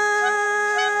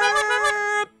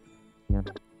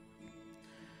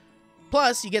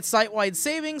 Plus, you get site-wide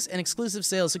savings and exclusive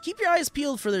sales, so keep your eyes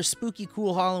peeled for their spooky,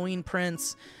 cool Halloween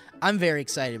prints. I'm very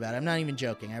excited about it. I'm not even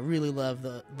joking. I really love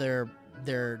their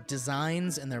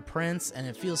designs and their prints, and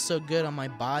it feels so good on my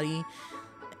body,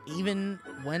 even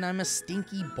when I'm a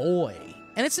stinky boy.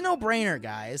 And it's a no-brainer,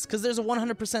 guys, because there's a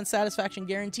 100% satisfaction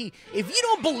guarantee. If you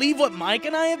don't believe what Mike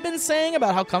and I have been saying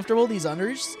about how comfortable these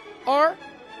unders are,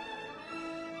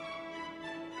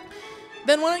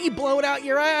 then why don't you blow it out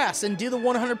your ass and do the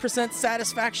 100%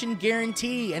 satisfaction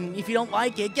guarantee? And if you don't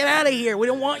like it, get out of here. We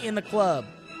don't want you in the club.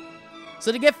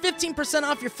 So to get 15%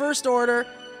 off your first order,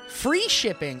 free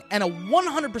shipping, and a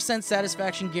 100%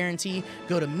 satisfaction guarantee,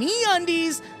 go to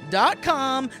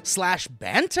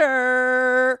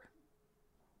MeUndies.com/banter.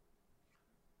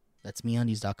 That's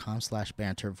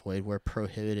MeUndies.com/banter. Void where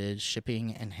prohibited.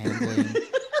 Shipping and handling.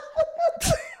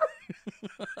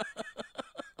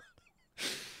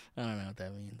 I don't know what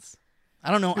that means.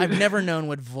 I don't know. I've never known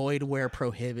what void where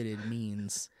prohibited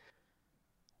means.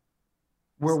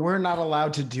 Where we're not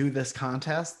allowed to do this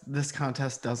contest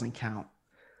doesn't count.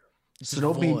 So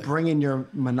don't be bringing your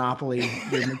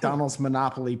McDonald's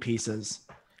Monopoly pieces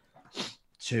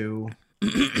to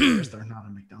where's there not a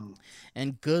McDonald's.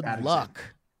 And good Bad luck,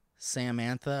 example.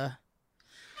 Samantha.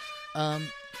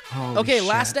 Holy Okay, shit.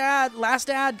 last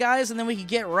ad, guys, and then we can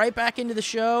get right back into the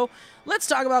show. Let's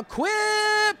talk about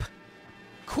Quip.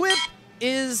 Quip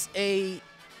is a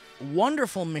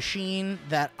wonderful machine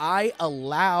that I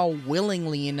allow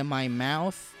willingly into my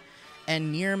mouth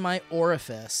and near my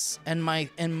orifice and my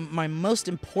most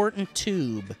important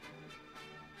tube.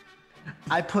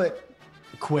 I put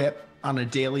Quip on a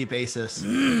daily basis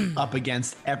up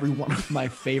against every one of my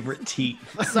favorite teeth.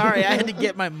 Sorry, I had to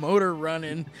get my motor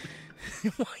running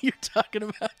while you're talking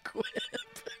about Quip.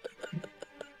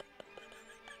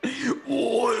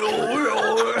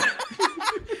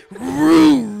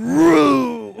 Roo,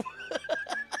 roo.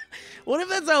 What if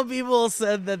that's how people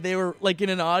said that they were like in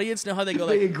an audience? Know how they go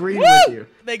like They agreed "Woo!" with you.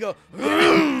 They go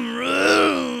 "Roo,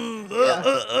 roo,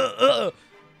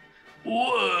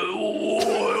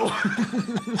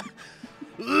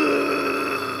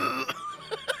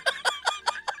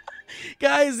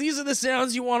 Guys, these are the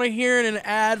sounds you want to hear in an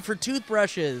ad for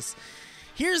toothbrushes.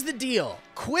 Here's the deal.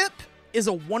 Quip is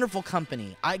a wonderful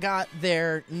company. I got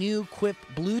their new Quip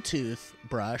Bluetooth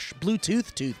toothbrush.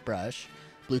 Bluetooth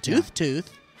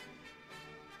tooth.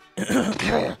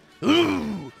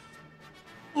 Ooh.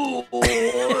 I'll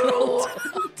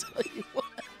tell you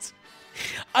what.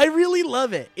 I really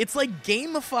love it. It's like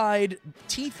gamified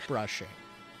teeth brushing.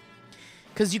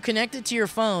 Because you connect it to your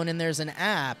phone and there's an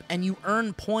app and you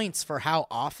earn points for how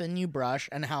often you brush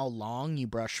and how long you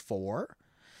brush for.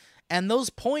 And those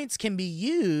points can be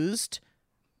used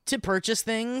to purchase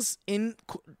things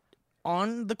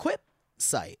on the Quip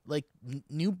site, like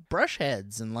new brush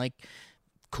heads and like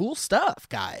cool stuff,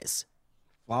 guys.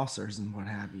 Flossers and what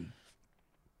have you.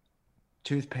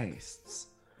 Toothpastes.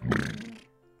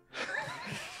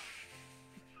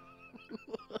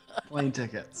 Plane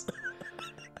tickets.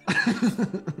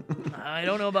 I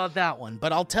don't know about that one,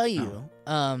 but I'll tell you.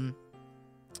 When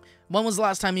was the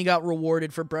last time you got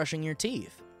rewarded for brushing your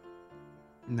teeth?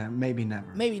 No, maybe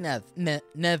never. Maybe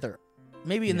nether.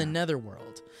 Maybe in the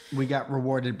netherworld. We got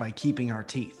rewarded by keeping our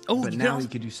teeth. Oh, but you now can we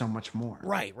could do so much more.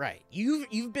 Right.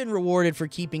 You've been rewarded for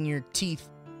keeping your teeth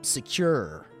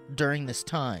secure during this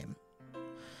time.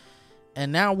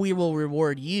 And now we will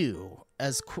reward you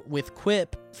with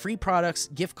Quip, free products,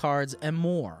 gift cards, and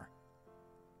more.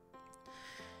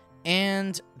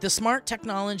 And the smart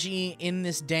technology in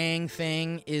this dang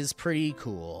thing is pretty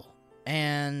cool.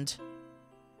 And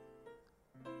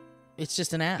it's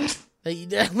just an app that you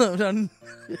download on...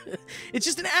 It's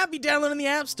just an app you download in the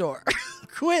App Store.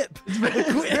 Quip.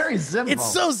 It's very simple.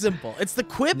 It's so simple. It's the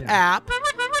Quip app,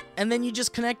 and then you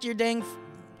just connect your dang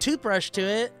toothbrush to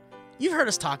it. You've heard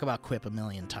us talk about Quip a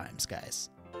million times,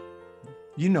 guys.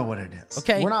 You know what it is.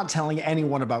 Okay. We're not telling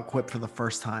anyone about Quip for the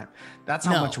first time. That's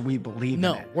how much we believe in it.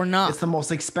 No, we're not. It's the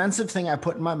most expensive thing I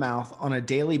put in my mouth on a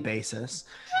daily basis.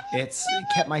 It's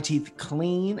kept my teeth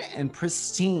clean and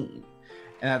pristine.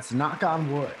 And that's knock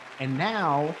on wood. And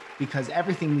now, because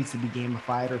everything needs to be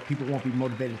gamified or people won't be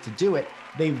motivated to do it,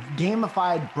 they've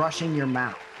gamified brushing your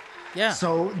mouth. Yeah.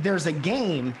 So there's a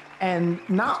game, and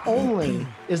not only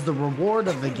is the reward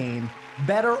of the game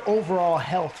better overall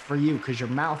health for you, because your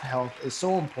mouth health is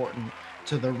so important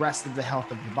to the rest of the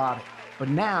health of the body, but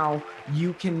now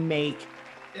you can make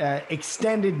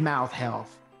extended mouth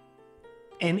health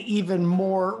an even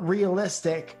more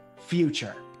realistic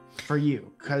future for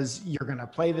you, because you're going to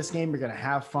play this game, you're going to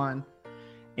have fun,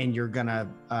 and you're going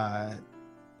to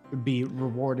be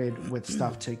rewarded with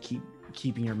stuff to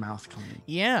keeping your mouth clean.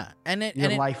 Yeah.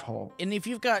 Your life whole. And if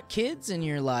you've got kids in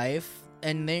your life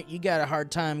and you got a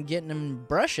hard time getting them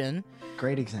brushing,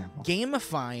 Great example.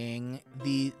 gamifying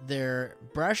their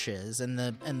brushes and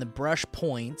the brush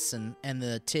points and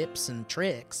the tips and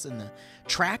tricks and the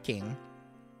tracking,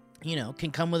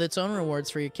 can come with its own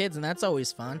rewards for your kids, and that's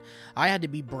always fun. I had to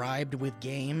be bribed with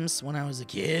games when I was a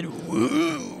kid.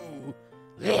 Woo!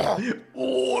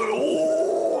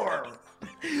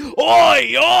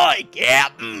 Oi,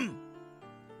 Captain!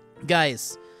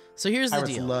 Guys, so here's the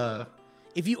deal. Love.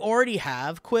 If you already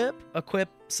have a Quip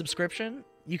subscription,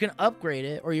 you can upgrade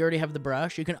it, or you already have the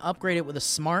brush, you can upgrade it with a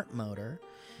smart motor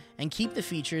and keep the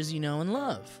features you know and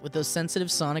love with those sensitive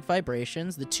sonic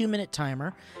vibrations, the 2-minute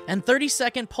timer, and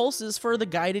 30-second pulses for the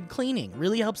guided cleaning.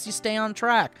 Really helps you stay on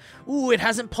track. Ooh, it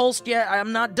hasn't pulsed yet.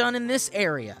 I'm not done in this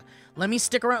area. Let me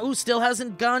stick around. Ooh, still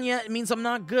hasn't gone yet. It means I'm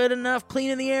not good enough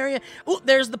cleaning the area. Ooh,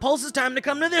 there's the pulses. Time to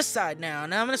come to this side now.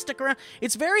 Now I'm going to stick around.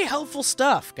 It's very helpful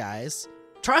stuff, guys.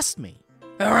 Trust me.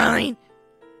 All right?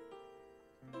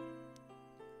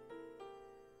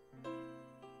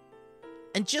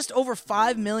 And just over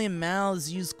 5 million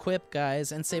mouths use Quip,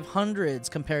 guys, and save hundreds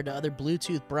compared to other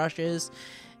Bluetooth brushes.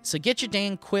 So get your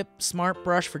dang Quip smart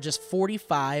brush for just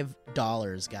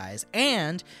 $45, guys.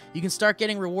 And you can start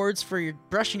getting rewards for your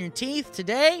brushing your teeth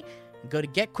today. Go to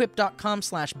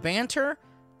getquip.com/banter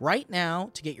right now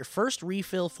to get your first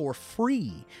refill for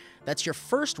free. That's your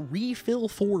first refill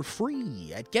for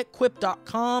free at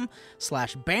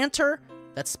getquip.com/banter.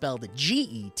 That's spelled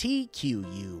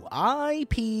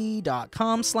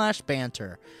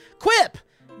GETQUIP.com/banter. Quip!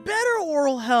 Better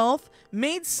oral health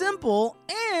made simple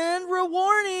and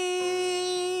rewarding.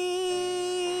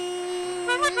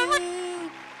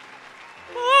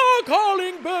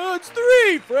 Calling birds,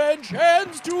 3 French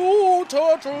hens, 2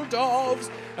 turtle doves,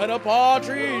 and a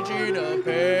partridge in a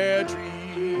pear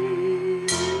tree.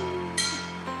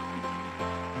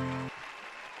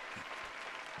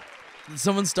 Did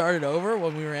someone start it over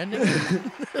when we were ending?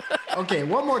 Okay,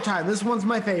 one more time. This one's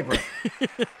my favorite.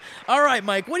 All right,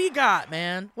 Mike, what do you got,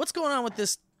 man? What's going on with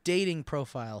this dating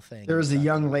profile thing? There's a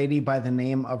young lady by the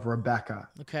name of Rebecca.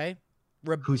 Okay.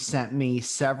 Who sent me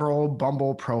several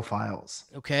Bumble profiles.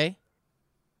 Okay.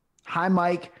 Hi,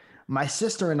 Mike. My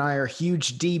sister and I are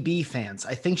huge DB fans.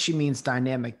 I think she means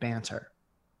dynamic banter.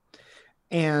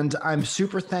 And I'm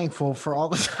super thankful for all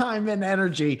the time and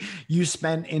energy you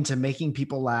spend into making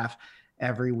people laugh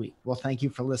every week. Well, thank you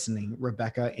for listening,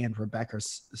 Rebecca and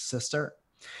Rebecca's sister.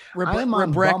 I'm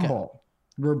on Bumble.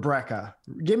 Rebecca.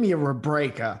 Give me a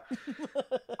Rebecca.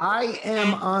 I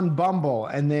am on Bumble.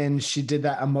 And then she did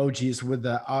that emojis with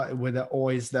the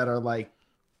oys that are like.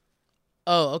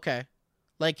 Oh, okay.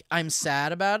 Like I'm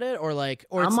sad about it, or like,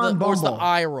 or it's, or it's the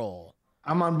eye roll.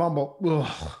 I'm on Bumble.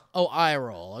 Ugh. Oh, eye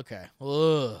roll. Okay.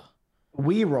 Ugh.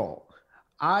 We roll.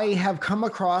 I have come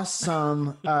across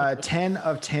some 10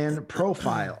 of 10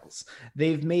 profiles.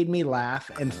 They've made me laugh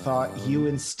and thought you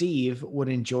and Steve would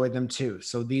enjoy them too.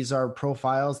 So these are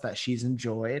profiles that she's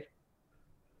enjoyed.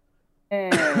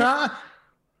 And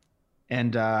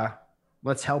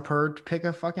let's help her pick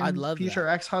a fucking future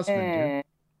ex-husband, dude.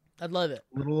 I'd love it.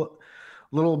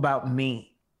 Little about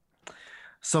me.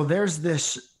 So there's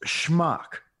this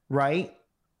schmuck, right?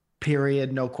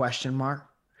 Period, no question mark.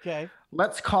 Okay.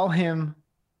 Let's call him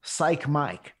Psych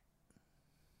Mike.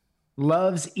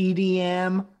 Loves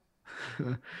EDM,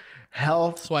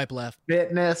 health, Swipe left,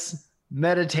 fitness,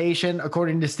 meditation.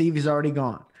 According to Steve, he's already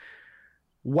gone.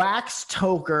 Wax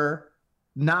toker,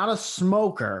 not a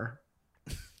smoker.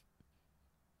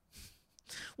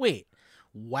 Wait,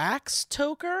 wax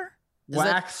toker?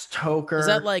 Wax toker. Is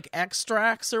that like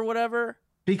extracts or whatever?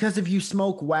 Because if you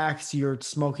smoke wax, you're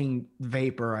smoking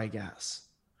vapor, I guess.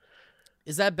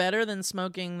 Is that better than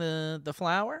smoking the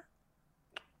flower?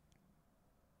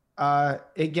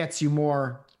 It gets you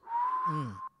more.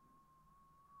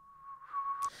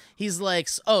 He's like,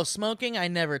 oh, smoking, I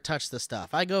never touch the stuff.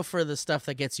 I go for the stuff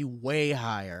that gets you way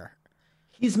higher.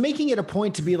 He's making it a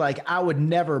point to be like, I would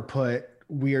never put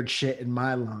weird shit in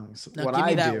my lungs. No, what give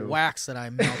me I that do, wax that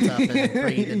I melt up and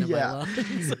breathe into my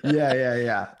lungs.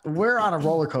 yeah. We're on a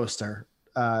roller coaster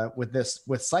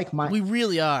with Psych Mike. We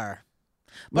really are.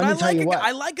 But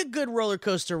I like a good roller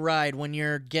coaster ride when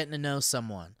you're getting to know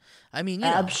someone. I mean,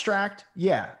 abstract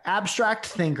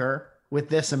thinker with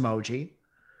this emoji.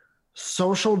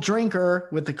 Social drinker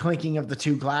with the clinking of the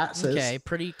 2 glasses. Okay,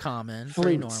 pretty common,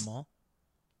 pretty normal.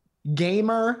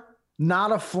 Gamer,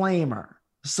 not a flamer.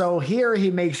 So here he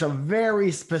makes a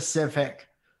very specific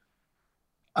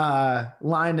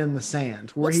line in the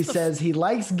sand where he says he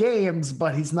likes games,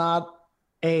 but he's not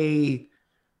a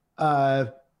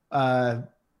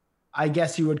I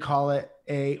guess you would call it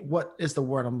what is the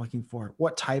word I'm looking for?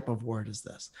 What type of word is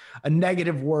this? A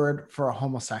negative word for a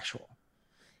homosexual.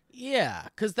 Yeah,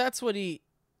 because that's what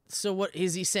so what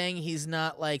is he saying? He's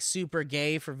not like super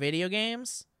gay for video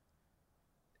games?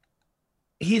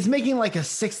 He's making like a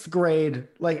 6th grade,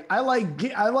 like I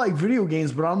like video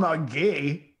games, but I'm not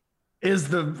gay, is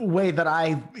the way that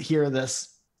I hear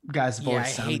this guy's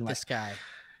voice. Yeah, I hate this guy.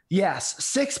 Yes,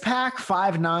 6-pack,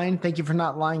 5'9". Thank you for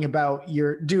not lying about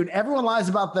your dude. Everyone lies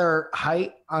about their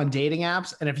height on dating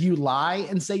apps, and if you lie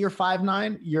and say you're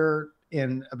 5'9", you're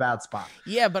in a bad spot.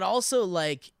 Yeah, but also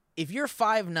like if you're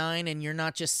 5'9" and you're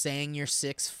not just saying you're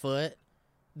 6 foot,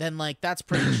 then like that's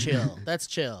pretty chill. That's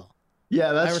chill.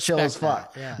 Yeah, that's chill as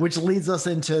fuck. Yeah. Which leads us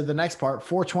into the next part.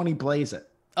 420 blaze it.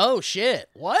 Oh shit!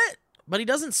 What? But he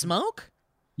doesn't smoke?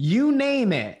 You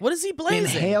name it. What is he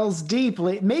blazing? Inhales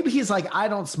deeply. Maybe he's like, I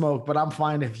don't smoke, but I'm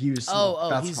fine if you smoke. Oh,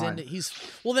 that's fine.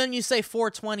 Well, then you say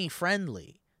 420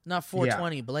 friendly, not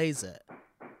 420 blaze it.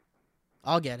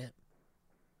 I'll get it.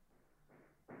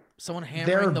 Someone hammering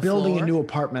the floor. They're building a new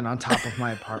apartment on top of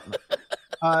my apartment.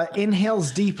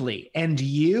 Inhales deeply. And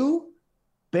you,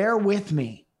 bear with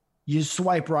me. You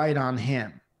swipe right on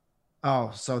him.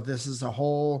 Oh, so this is a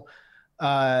whole...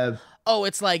 Oh,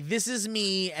 it's like, this is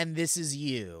me and this is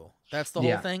you. That's the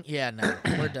whole thing? Yeah, no,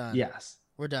 we're done. Yes.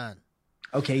 We're done.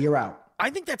 Okay, you're out. I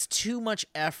think that's too much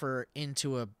effort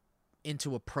into a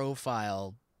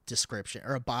profile description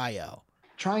or a bio.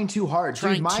 Trying too hard.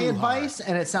 Dude, my advice,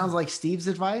 and it sounds like Steve's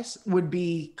advice, would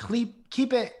be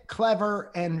keep it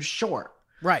clever and short.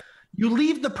 Right. You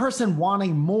leave the person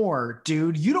wanting more,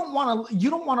 dude. You don't want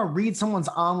to read someone's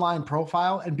online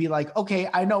profile and be like, okay,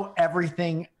 I know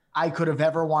everything I could have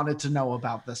ever wanted to know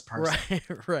about this person.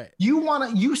 Right, right.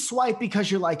 You swipe because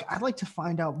you're like, I'd like to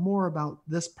find out more about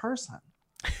this person.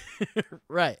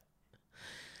 Right.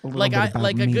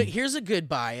 Here's a good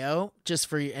bio just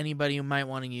for anybody who might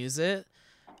want to use it.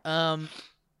 How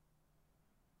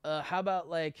about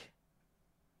like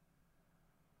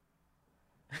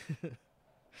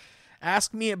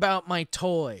ask me about my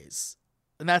toys,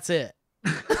 and that's it.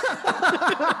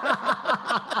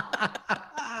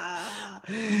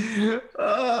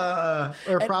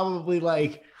 Probably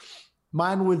like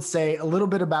mine would say a little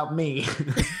bit about me.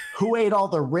 Who ate all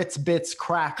the Ritz Bits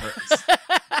crackers?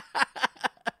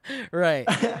 Right.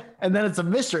 And then it's a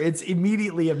mystery. It's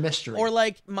immediately a mystery. Or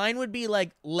like mine would be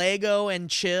like Lego and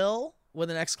chill with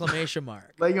an exclamation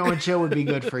mark. Lego and chill would be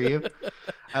good for you.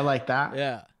 I like that.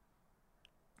 Yeah.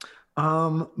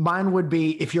 Mine would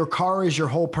be, if your car is your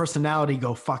whole personality,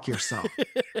 go fuck yourself.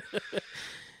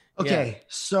 Okay,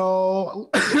 so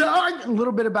a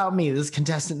little bit about me. This is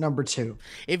contestant number 2.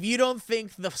 If you don't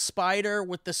think the spider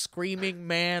with the screaming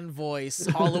man voice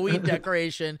Halloween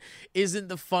decoration isn't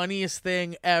the funniest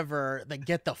thing ever, then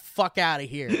get the fuck out of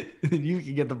here. You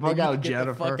can get the fuck out, Jennifer.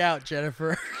 Get the fuck out,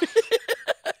 Jennifer.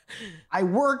 I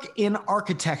work in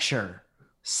architecture,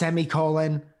 studied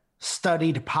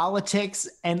politics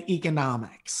and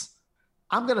economics.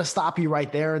 I'm going to stop you right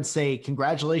there and say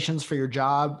congratulations for your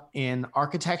job in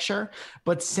architecture,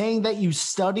 but saying that you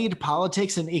studied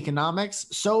politics and economics,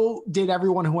 so did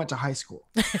everyone who went to high school.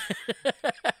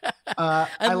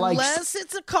 Unless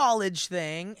it's a college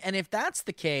thing, and if that's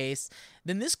the case,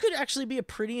 then this could actually be a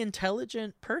pretty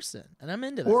intelligent person, and I'm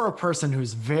into that. Or a person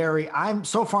who's I'm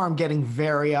getting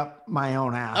very up my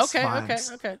own ass.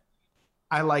 Okay.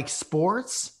 I like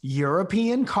sports,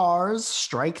 European cars,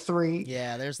 strike 3.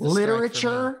 Yeah, there's the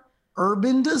literature,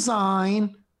 urban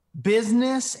design,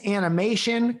 business,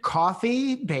 animation,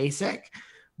 coffee, basic,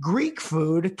 Greek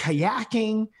food,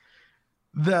 kayaking,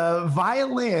 the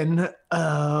violin,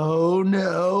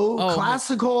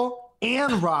 classical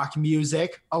and rock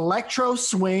music, electro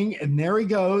swing, and there he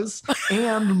goes,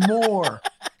 and more.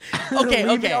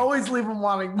 Okay. Always leave him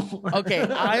wanting more. Okay,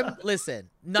 listen.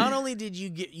 Not only did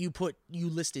you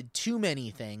listed too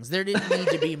many things, there didn't need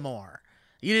to be more.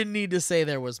 You didn't need to say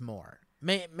there was more.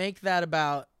 Make that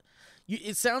about you.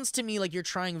 It sounds to me like you're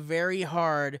trying very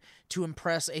hard to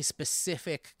impress a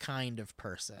specific kind of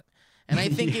person. And I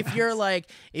think if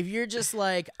you're just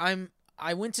like,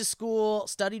 I went to school,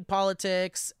 studied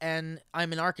politics, and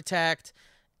I'm an architect,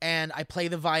 and I play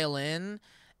the violin,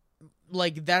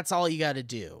 like, that's all you got to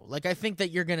do. Like, I think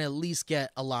that you're going to at least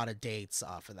get a lot of dates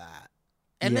off of that.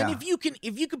 And then if you can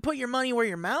put your money where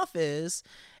your mouth is,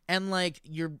 and like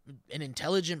you're an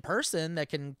intelligent person that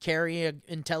can carry an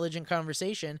intelligent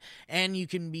conversation, and you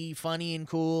can be funny and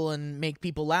cool and make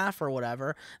people laugh or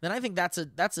whatever, then I think that's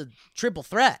a triple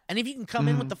threat. And if you can come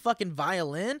in with the fucking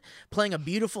violin, playing a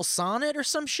beautiful sonnet or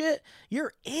some shit,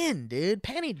 you're in, dude.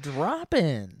 Panty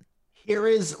dropping.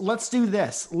 Let's do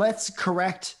this. Let's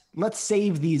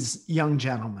save these young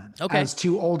gentlemen as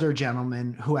 2 older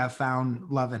gentlemen who have found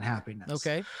love and happiness.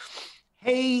 Okay.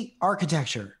 Hey,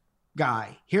 architecture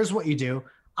guy, here's what you do.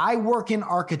 I work in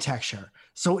architecture.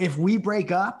 So if we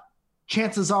break up,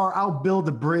 chances are I'll build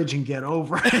a bridge and get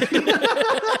over it.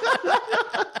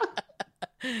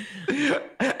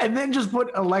 And then just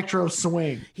put electro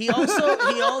swing. He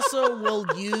also will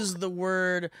use the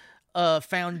word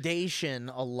foundation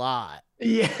a lot.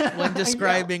 Yeah. When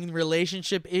describing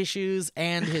relationship issues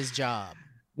and his job.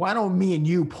 Why don't me and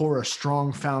you pour a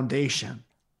strong foundation?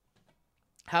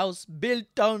 House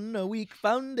built on a weak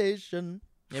foundation.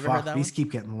 You ever heard that these one?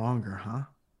 keep getting longer, huh?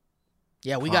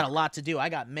 Yeah, we got a lot to do. I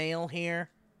got mail here.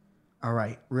 All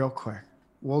right, real quick.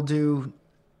 We'll do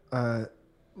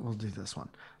this one.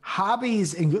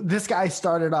 Hobbies. This guy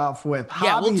started off with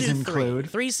hobbies we'll do include.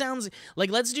 3 sounds like,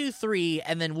 let's do 3,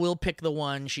 and then we'll pick the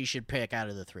one she should pick out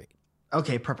of the 3.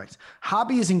 Okay, perfect.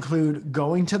 Hobbies include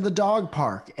going to the dog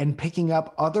park and picking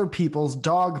up other people's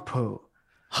dog poo.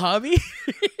 Hobby?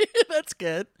 That's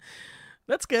good.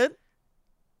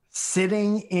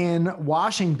 Sitting in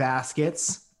washing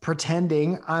baskets,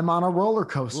 pretending I'm on a roller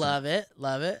coaster. Love it.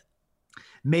 Love it.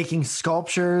 Making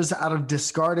sculptures out of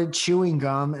discarded chewing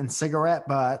gum and cigarette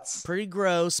butts. Pretty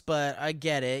gross, but I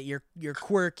get it. You're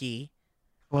quirky.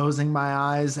 Closing my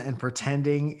eyes and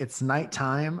pretending it's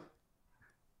nighttime.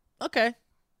 Okay.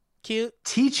 Cute.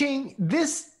 Teaching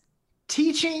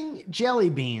jelly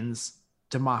beans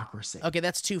democracy. Okay,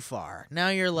 that's too far. Now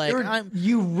you're like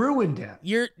you ruined it.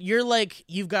 You're like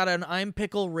you've got an I'm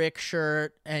Pickle Rick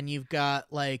shirt and you've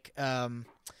got like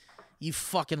you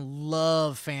fucking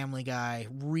love Family Guy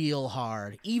real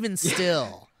hard. Even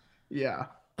still. Yeah.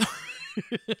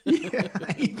 Yeah,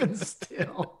 even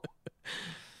still.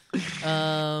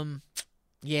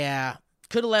 Yeah.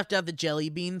 Could have left out the jelly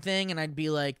bean thing and I'd be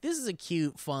like, this is a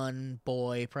cute, fun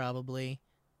boy, probably.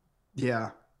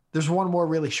 Yeah. There's one more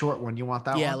really short one. You want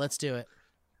that one? Yeah, let's do it.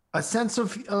 A sense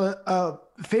of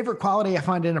favorite quality I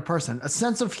find in a person, a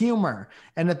sense of humor,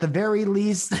 and at the very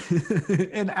least,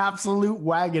 an absolute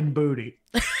wagon booty.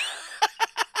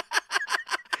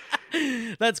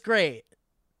 That's great.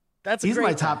 He's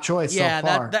my top choice so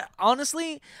far. That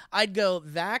honestly, I'd go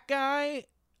that guy.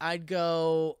 I'd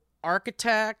go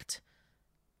architect.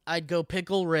 I'd go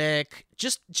Pickle Rick.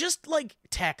 Just like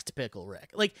text Pickle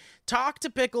Rick. Like talk to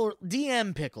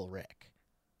DM Pickle Rick,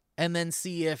 and then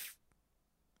see if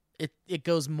it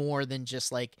goes more than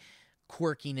just like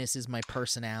quirkiness is my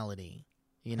personality.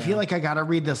 You know? I feel like I got to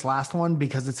read this last one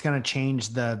because it's going to change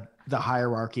the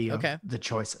hierarchy of the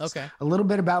choices. Okay. A little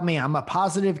bit about me. I'm a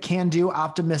positive, can-do,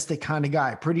 optimistic kind of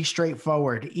guy. Pretty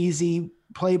straightforward, easy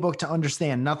playbook to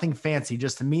understand. Nothing fancy,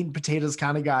 just a meat and potatoes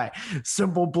kind of guy.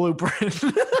 Simple blueprint.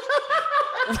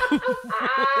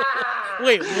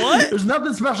 Wait, what? There's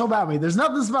nothing special about me. There's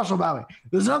nothing special about me.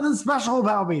 There's nothing special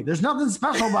about me. There's nothing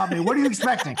special about me. What are you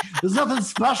expecting? There's nothing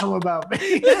special about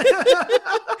me.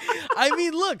 I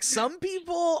mean, look, some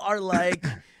people are like,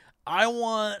 I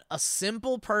want a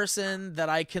simple person that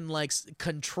I can like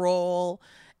control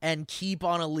and keep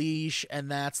on a leash,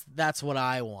 and that's what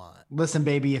I want. Listen,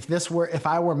 baby, if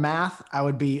I were math, I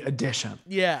would be addition.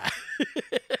 Yeah.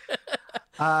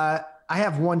 I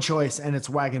have one choice, and it's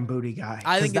wagon booty guy.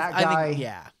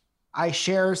 Yeah. I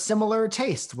share similar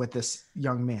taste with this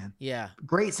young man. Yeah.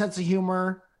 Great sense of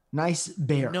humor, nice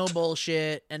bear. No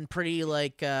bullshit, and pretty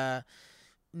like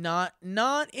not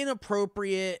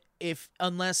inappropriate if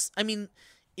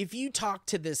you talk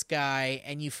to this guy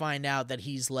and you find out that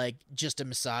he's like just a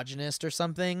misogynist or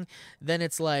something, then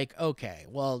it's like, okay,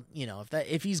 well, you know,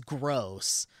 if he's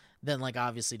gross, then like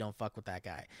obviously don't fuck with that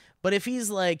guy. But if he's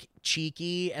like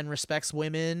cheeky and respects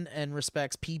women and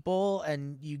respects people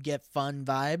and you get fun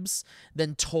vibes,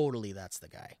 then totally that's the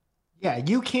guy. Yeah,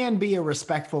 you can be a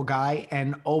respectful guy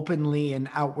and openly and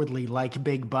outwardly like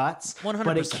big butts, 100%.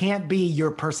 But it can't be your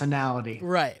personality.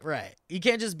 Right. You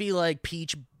can't just be like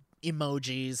peach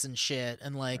emojis and shit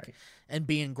and like and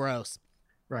being gross.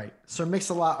 Right. Sir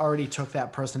Mix-a-Lot already took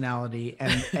that personality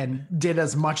and did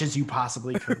as much as you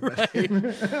possibly could with it.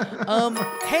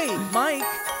 Hey, Mike.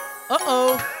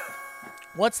 Uh-oh.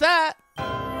 What's that?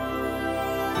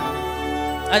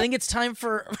 I think it's time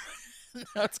for...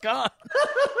 No, it's gone.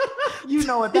 You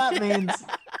know what that means.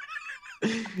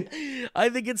 I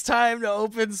think it's time to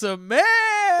open some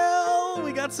mail.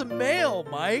 We got some mail,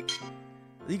 Mike.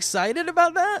 You excited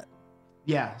about that?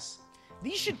 Yes.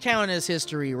 These should count as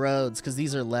history roads because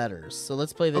these are letters. So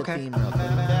let's play the theme real quick.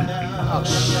 Oh,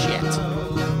 shit.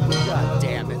 God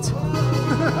damn it.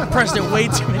 I pressed it way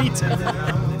too many times.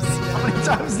 How many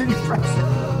times did you press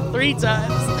it? 3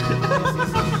 times.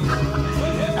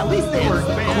 At least they were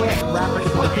quick, rapid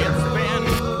fire.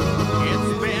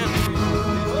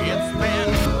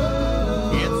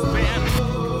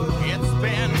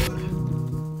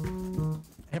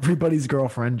 Everybody's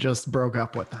girlfriend just broke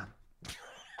up with them.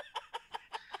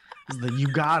 You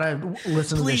gotta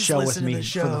listen to the show with me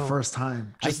for the first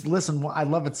time. Just listen. I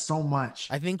love it so much.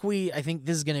 I think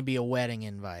this is gonna be a wedding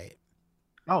invite.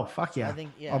 Oh, fuck yeah.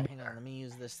 Hang on, let me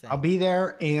use this thing. I'll be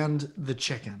there and the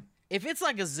chicken. If it's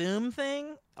like a Zoom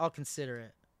thing, I'll consider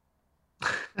it.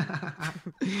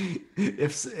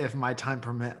 if my time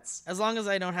permits. As long as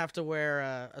I don't have to wear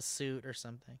a suit or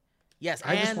something. Yes,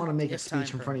 I just want to make a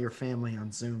speech in front of your family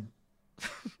on Zoom.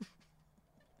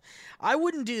 I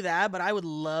wouldn't do that, but I would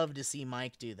love to see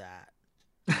Mike do that.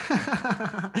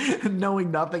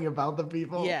 Knowing nothing about the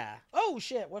people. Yeah. Oh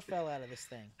shit! What fell out of this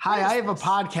thing? Hi, I have a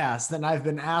podcast, and I've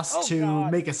been asked to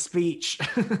make a speech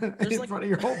in front of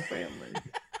your whole family.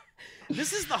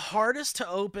 This is the hardest to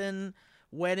open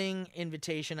wedding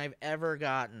invitation I've ever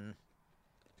gotten.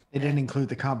 It didn't include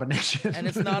the combination. And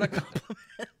it's not a compliment.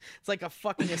 It's like a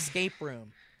fucking escape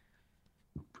room.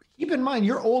 Keep in mind,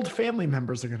 your old family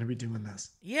members are going to be doing this.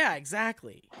 Yeah,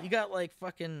 exactly. You got like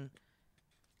fucking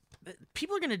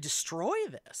people are going to destroy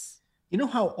this. You know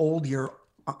how old your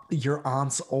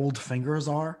aunt's old fingers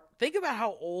are? Think about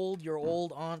how old your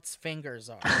old aunt's fingers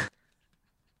are.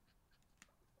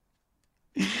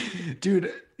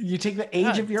 Dude, you take the age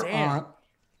God of your damn. aunt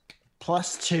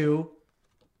plus 2,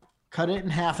 cut it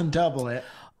in half and double it.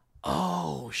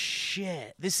 Oh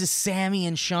shit. This is Sammy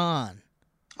and Sean.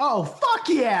 Oh, fuck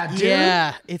yeah, dude.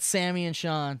 Yeah, it's Sammy and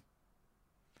Sean.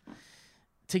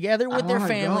 Together with their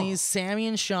wanna families, go. Sammy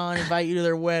and Sean invite you to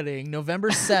their wedding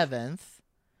November 7th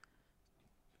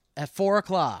at 4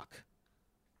 o'clock.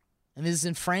 And this is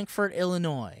in Frankfort,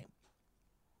 Illinois.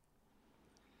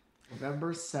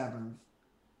 November 7th.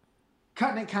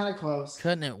 Cutting it kind of close.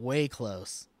 Cutting it way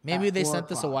close. Maybe At they 4 sent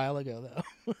this a o'clock. while ago,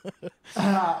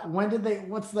 though. When did they,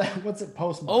 what's it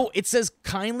postmarked? Oh, it says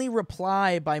kindly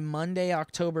reply by Monday,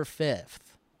 October 5th.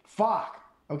 Fuck.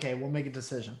 Okay, we'll make a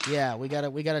decision. Yeah, we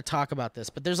gotta talk about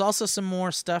this. But there's also some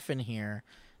more stuff in here.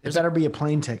 There better be a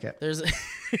plane ticket. There's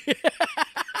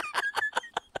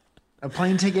A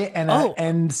plane ticket and Oh.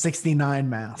 an N69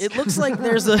 mask. It looks like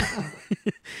there's a.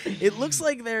 It looks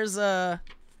like there's a.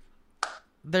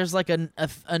 There's like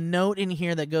a note in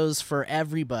here that goes for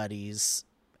everybody's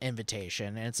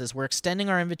invitation, and it says we're extending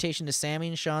our invitation to Sammy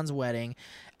and Sean's wedding,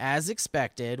 as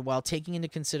expected, while taking into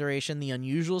consideration the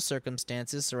unusual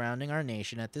circumstances surrounding our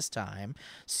nation at this time.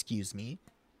 Excuse me.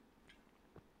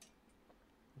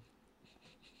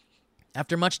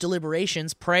 After much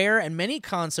deliberations, prayer, and many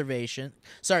conversations,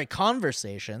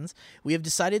 we have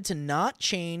decided to not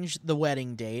change the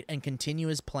wedding date and continue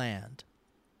as planned.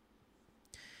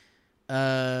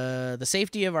 The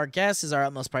safety of our guests is our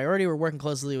utmost priority. We're working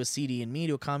closely with CD and me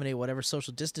to accommodate whatever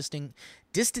social distancing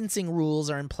rules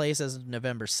are in place as of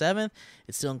November 7th.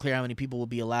 It's still unclear how many people will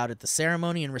be allowed at the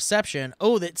ceremony and reception.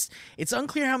 Oh, it's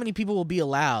unclear how many people will be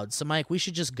allowed. So, Mike, we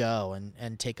should just go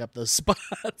and take up those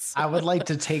spots. I would like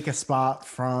to take a spot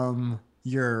from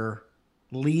your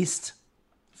least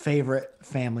favorite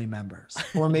family members,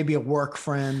 or maybe a work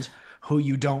friend who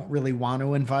you don't really want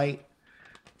to invite,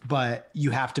 but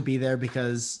you have to be there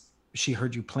because she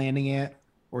heard you planning it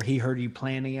or he heard you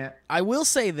planning it. I will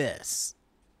say this.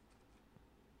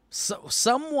 So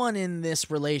someone in this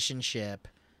relationship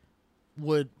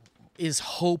is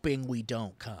hoping we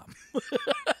don't come.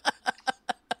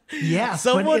 Yes,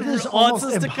 Someone but it is wants almost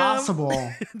us to come.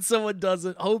 impossible. Someone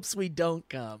hopes we don't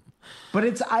come.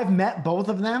 But I've met both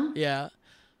of them, Yeah.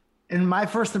 and my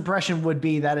first impression would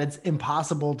be that it's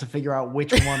impossible to figure out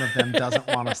which one of them doesn't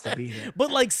want us to be there.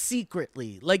 But like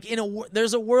secretly, like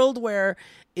there's a world where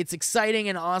it's exciting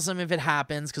and awesome if it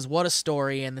happens, because what a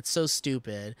story, and it's so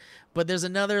stupid. But there's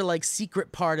another like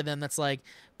secret part of them that's like,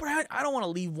 but I don't want to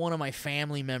leave one of my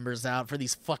family members out for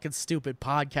these fucking stupid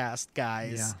podcast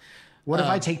guys. Yeah. What if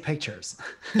I take pictures?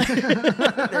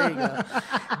 There you go.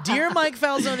 Dear Mike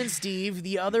Falzone and Steve,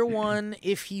 the other one,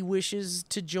 if he wishes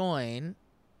to join.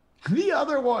 The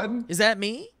other one. Is that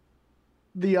me?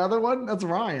 The other one? That's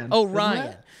Ryan. Oh, Isn't Ryan.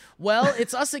 it? Well,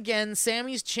 it's us again.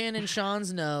 Sammy's chin and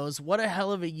Sean's nose. What a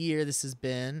hell of a year this has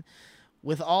been.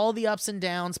 With all the ups and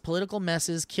downs, political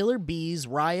messes, killer bees,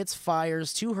 riots,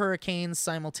 fires, 2 hurricanes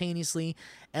simultaneously,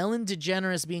 Ellen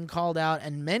DeGeneres being called out,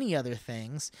 and many other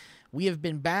things. We have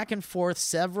been back and forth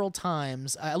several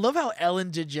times. I love how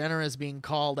Ellen DeGeneres being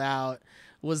called out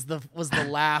was the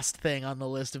last thing on the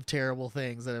list of terrible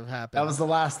things that have happened. That was the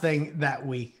last thing that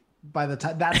week. By the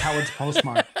time that's how it's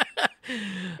postmarked.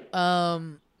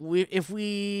 If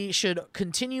we should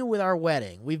continue with our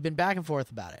wedding, we've been back and forth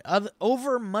about it.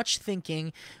 Over much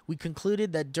thinking, we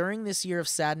concluded that during this year of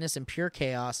sadness and pure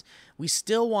chaos, we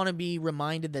still want to be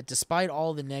reminded that despite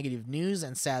all the negative news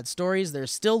and sad stories,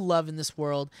 there's still love in this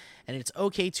world, and it's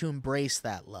okay to embrace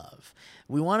that love.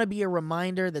 We want to be a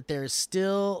reminder that there is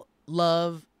still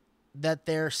love, that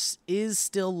there is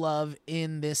still love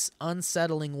in this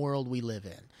unsettling world we live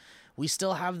in. We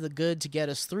still have the good to get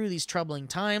us through these troubling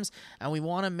times, and we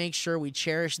want to make sure we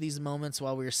cherish these moments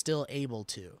while we are still able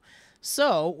to.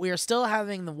 So, we are still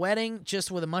having the wedding, just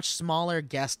with a much smaller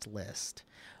guest list.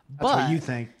 That's But what you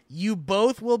think. you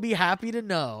both will be happy to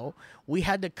know we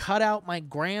had to cut out my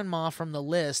grandma from the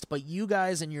list, but you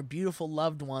guys and your beautiful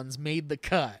loved ones made the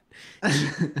cut.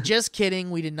 Just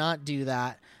kidding, we did not do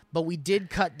that. But we did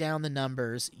cut down the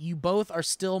numbers. You both are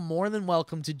still more than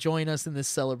welcome to join us in this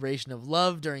celebration of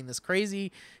love during this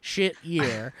crazy shit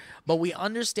year. But we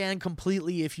understand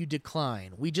completely if you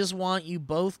decline. We just want you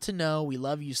both to know we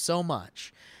love you so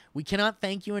much. We cannot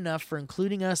thank you enough for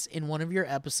including us in one of your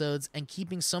episodes and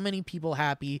keeping so many people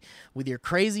happy with your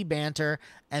crazy banter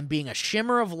and being a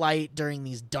shimmer of light during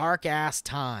these dark-ass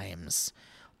times.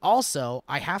 Also,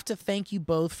 I have to thank you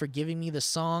both for giving me the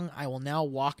song I will now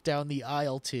walk down the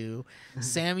aisle to,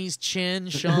 Sammy's Chin,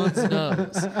 Sean's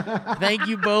Nose. Thank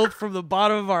you both from the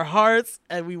bottom of our hearts,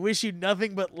 and we wish you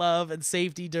nothing but love and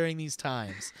safety during these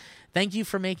times. Thank you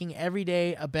for making every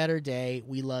day a better day.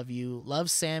 We love you. Love,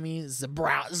 Sammy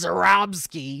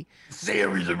Zarobsky.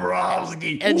 Sammy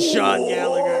Zabrowski. And Sean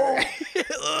Gallagher.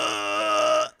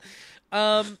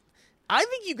 I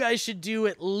think you guys should do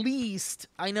at least.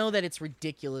 I know that it's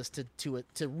ridiculous to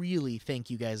really think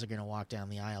you guys are going to walk down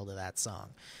the aisle to that song,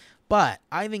 but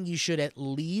I think you should at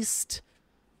least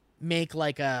make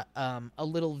like a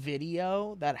little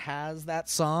video that has that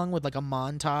song with like a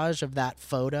montage of that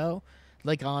photo,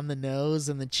 like on the nose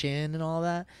and the chin and all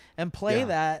that, and play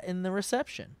that in the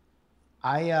reception.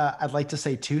 I'd like to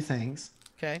say two things.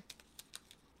 Okay.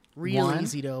 Real One,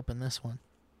 easy to open this one.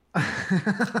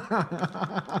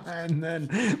 And then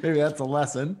maybe that's a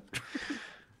lesson.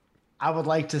 I would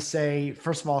like to say,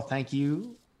 first of all, thank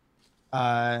you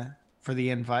for the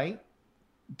invite.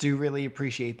 Do really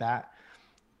appreciate that.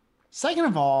 Second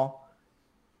of all,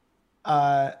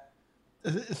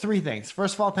 three things.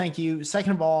 First of all, thank you.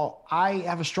 Second of all, I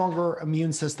have a stronger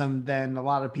immune system than a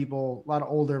lot of people, a lot of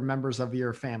older members of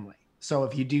your family. So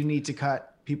if you do need to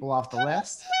cut people off the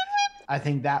list, I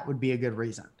think that would be a good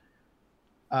reason.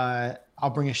 I'll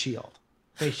bring a shield,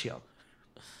 face shield.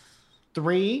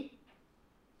 3,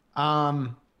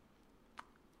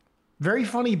 very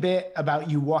funny bit about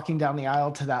you walking down the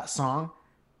aisle to that song.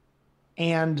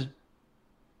 And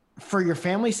for your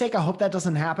family's sake, I hope that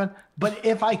doesn't happen. But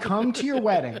if I come to your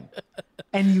wedding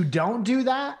and you don't do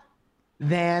that,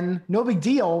 then no big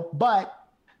deal. But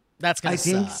that's gonna I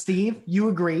think, suck. Steve, you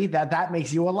agree that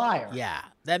makes you a liar. Yeah,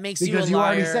 that makes you a liar. Because you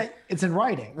already said it's in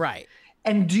writing. Right.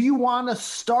 And do you want to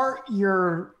start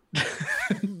your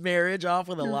marriage off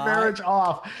with a lie? Marriage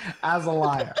off as a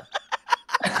liar.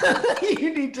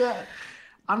 You need to.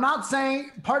 I'm not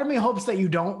saying, part of me hopes that you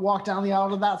don't walk down the aisle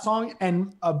to that song,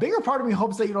 and a bigger part of me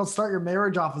hopes that you don't start your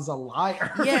marriage off as a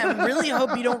liar. Yeah, I really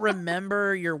hope you don't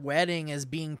remember your wedding as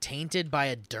being tainted by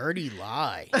a dirty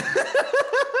lie.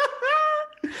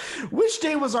 Which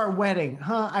day was our wedding?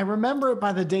 I remember it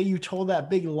by the day you told that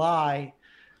big lie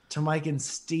to Mike and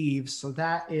Steve. So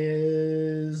that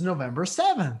is November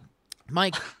 7th.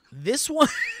 Mike, this one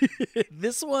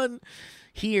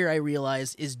here, I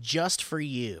realized, is just for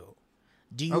you.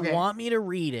 Do you want me to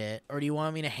read it, or do you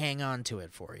want me to hang on to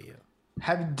it for you?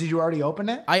 Did you already open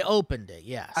it? I opened it,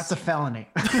 yes. That's a felony.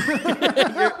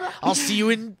 I'll see you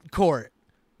in court.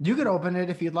 You could open it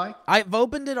if you'd like. I've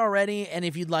opened it already, and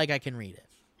if you'd like, I can read it.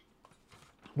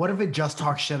 What if it just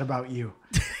talks shit about you?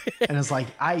 And it's like,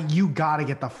 you got to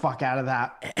get the fuck out of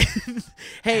that.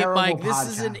 Hey, Mike, podcast.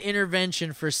 This is an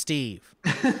intervention for Steve.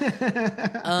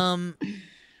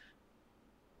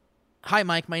 Hi,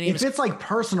 Mike. My name is. If it's like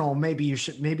personal, maybe you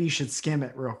should skim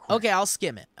it real quick. Okay, I'll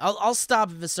skim it. I'll stop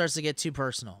if it starts to get too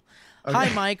personal. Okay. Hi,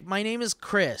 Mike. My name is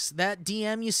Chris. That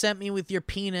DM you sent me with your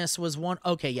penis was one.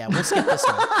 Okay, yeah, we'll skip this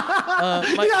one.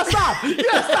 You gotta stop. You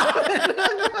gotta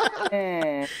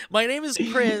stop. My name is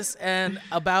Chris, and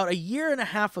about a year and a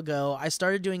half ago, I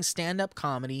started doing stand-up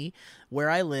comedy where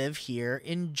I live here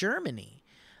in Germany.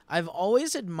 I've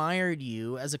always admired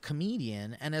you as a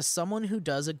comedian and as someone who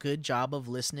does a good job of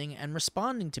listening and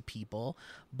responding to people,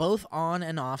 both on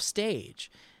and off stage.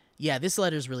 Yeah, this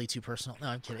letter is really too personal. No,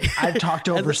 I'm kidding. I've talked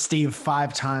over Steve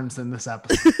 5 times in this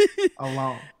episode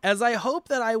alone. As I hope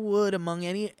that I would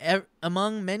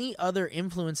among many other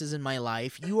influences in my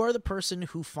life, you are the person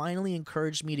who finally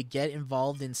encouraged me to get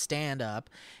involved in stand-up,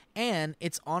 and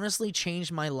it's honestly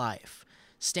changed my life.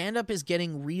 Stand-up is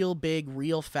getting real big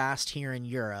real fast here in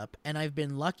Europe, and I've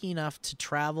been lucky enough to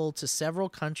travel to several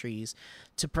countries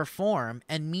to perform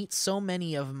and meet so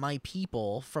many of my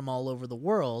people from all over the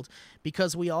world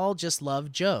because we all just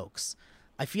love jokes.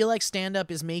 I feel like stand-up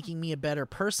is making me a better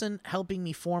person, helping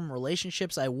me form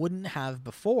relationships I wouldn't have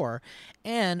before,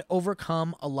 and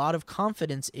overcome a lot of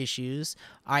confidence issues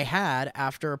I had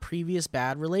after a previous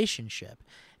bad relationship.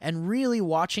 And really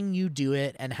watching you do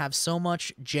it and have so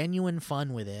much genuine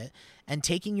fun with it and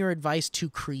taking your advice to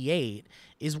create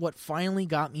is what finally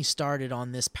got me started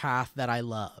on this path that I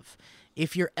love.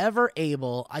 If you're ever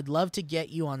able, I'd love to get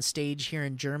you on stage here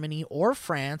in Germany or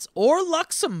France or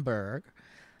Luxembourg.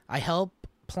 I help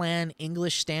plan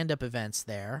English stand-up events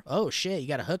there. Oh, shit, you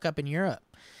got a hookup in Europe.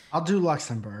 I'll do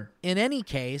Luxembourg. In any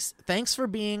case, thanks for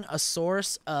being a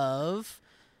source of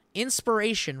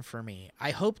inspiration for me.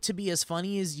 I hope to be as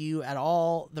funny as you at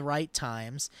all the right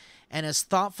times and as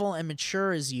thoughtful and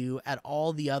mature as you at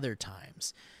all the other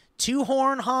times. 2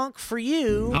 horn honk for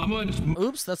you. How much?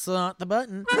 Oops, that's not the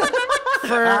button.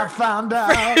 I found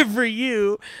out. For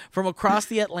you, from across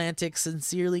the Atlantic,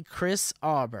 sincerely, Chris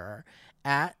Auber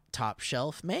at Top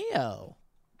Shelf Mayo.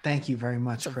 Thank you very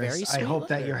much, That's a very Chris. I sweet hope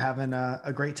that letter. you're having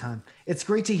a great time. It's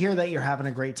great to hear that you're having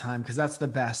a great time because that's the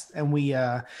best. And we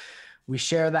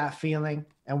share that feeling,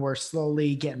 and we're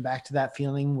slowly getting back to that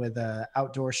feeling with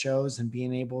outdoor shows and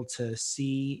being able to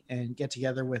see and get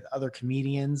together with other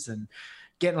comedians and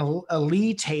getting a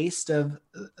lee taste of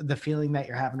the feeling that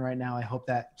you're having right now. I hope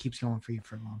that keeps going for you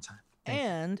for a long time.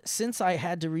 And since I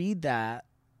had to read that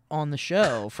on the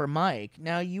show for Mike,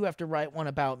 now you have to write one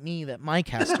about me that Mike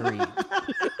has to read.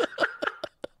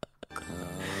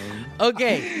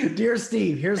 Okay. Dear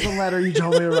Steve, here's the letter you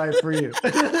told me to write for you.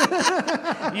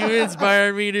 You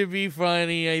inspired me to be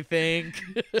funny, I think.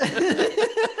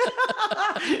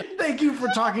 Thank you for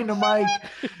talking to Mike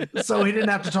so he didn't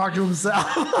have to talk to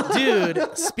himself. Dude,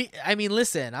 I mean,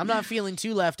 listen, I'm not feeling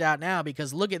too left out now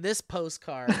because look at this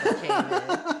postcard that came in.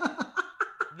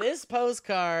 This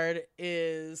postcard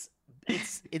it's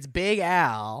Big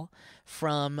Al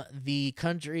from the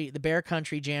Bear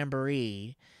Country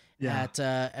Jamboree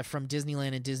from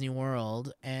Disneyland and Disney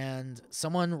World, and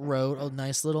someone wrote a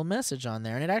nice little message on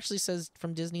there, and it actually says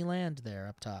from Disneyland there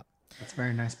up top. That's a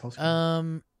very nice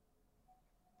postcard.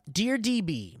 Dear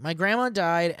DB, my grandma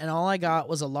died and all I got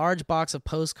was a large box of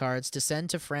postcards to send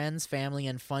to friends, family,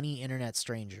 and funny internet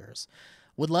strangers.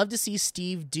 Would love to see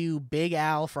Steve do Big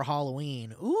Al for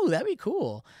Halloween. Ooh, that'd be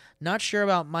cool. Not sure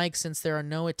about Mike since there are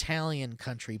no Italian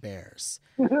country bears.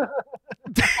 The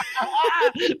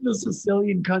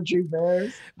Sicilian country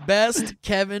bears. Best,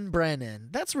 Kevin Brennan.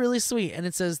 That's really sweet. And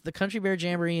it says the Country Bear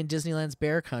Jamboree in Disneyland's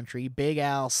Bear Country. Big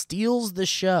Al steals the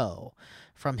show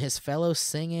from his fellow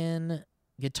singing,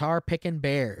 guitar-picking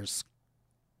bears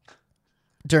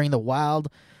during the wild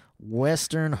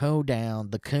Western hoedown,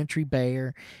 the Country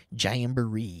Bear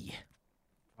Jamboree.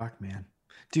 Fuck, man.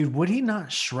 Dude, would he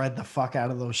not shred the fuck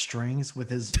out of those strings with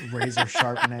his razor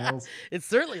sharp nails? It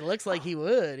certainly looks like he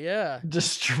would, yeah.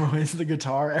 Destroys the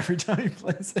guitar every time he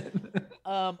plays it.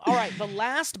 All right, the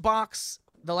last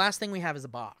thing we have is a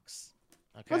box.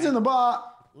 Okay. What's in the box?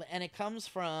 And it comes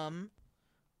from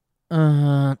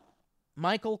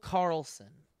Michael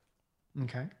Carlson.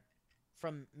 Okay.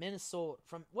 From Minnesota.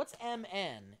 From what's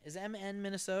MN? Is MN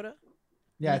Minnesota?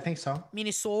 Yeah, I think so.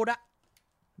 Minnesota.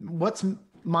 What's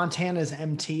Montana's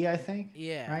MT, I think?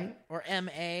 Yeah. Right? Or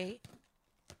MA.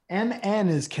 MN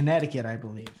is Connecticut, I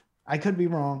believe. I could be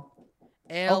wrong.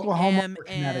 Oklahoma or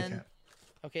Connecticut.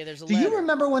 Okay, there's a Do letter. you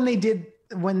remember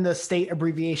when the state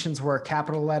abbreviations were a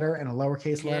capital letter and a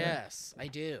lowercase letter? Yes, I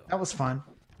do. That was fun.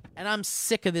 And I'm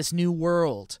sick of this new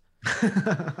world.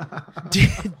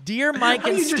 Dear Mike How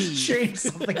and do you Steve. just change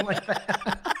something like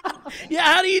that?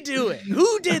 Yeah, how do you do it?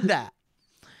 Who did that?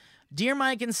 Dear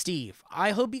Mike and Steve,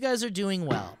 I hope you guys are doing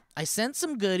well. I sent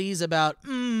some goodies about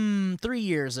 3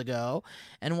 years ago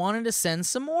and wanted to send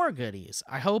some more goodies.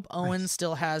 I hope Owen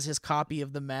still has his copy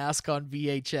of The Mask on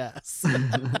VHS.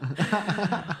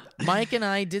 Mike and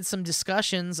I did some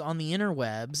discussions on the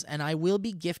interwebs, and I will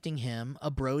be gifting him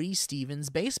a Brody Stevens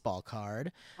baseball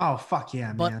card, Oh, fuck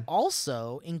yeah, but man.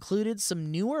 also included some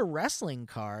newer wrestling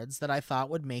cards that I thought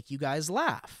would make you guys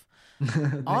laugh.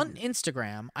 On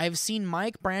Instagram, I've seen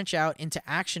Mike branch out into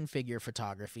action figure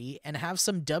photography and have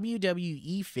some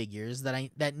WWE figures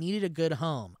that needed a good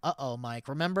home. Uh-oh, Mike.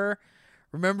 Remember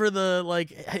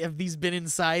the have these been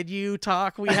inside you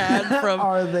talk we had from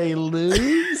Are they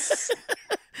loose?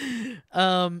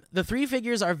 the 3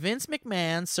 figures are Vince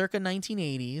McMahon circa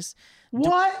 1980s.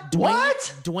 What?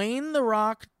 What? Dwayne The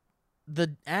Rock,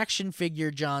 the action figure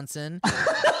Johnson.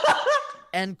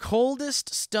 And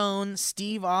Coldest Stone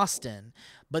Steve Austin.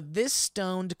 But this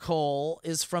stoned Cole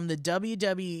is from the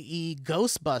WWE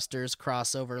Ghostbusters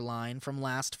crossover line from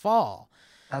last fall.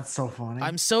 That's so funny.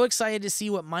 I'm so excited to see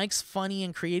what Mike's funny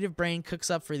and creative brain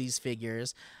cooks up for these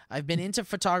figures. I've been into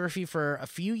photography for a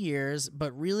few years,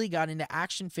 but really got into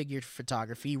action figure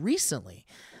photography recently.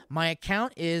 My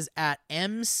account is at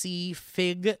MC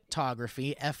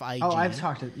Figtography, F-I-G. Oh, I've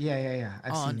talked to yeah.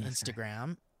 I've on seen this guy.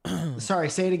 Instagram. Sorry,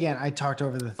 say it again. I talked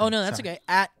over the thing. Oh, no, that's Sorry. okay.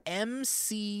 At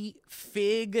MC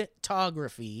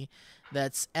Figtography.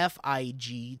 That's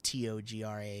Figtography.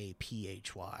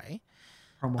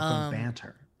 Promo code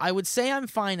banter. I would say I'm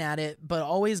fine at it, but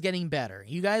always getting better.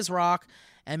 You guys rock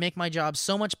and make my job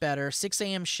so much better. 6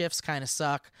 a.m. shifts kind of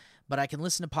suck, but I can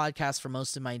listen to podcasts for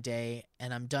most of my day,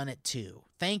 and I'm done it too.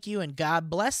 Thank you, and God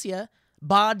bless you.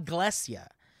 Bod bless you.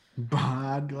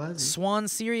 God bless you. Swan,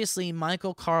 seriously,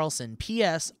 Michael Carlson.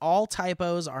 P.S. All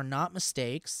typos are not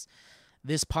mistakes.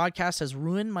 This podcast has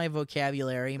ruined my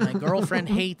vocabulary. My girlfriend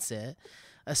hates it,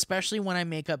 especially when I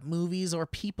make up movies or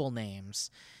people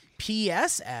names.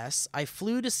 PSS, I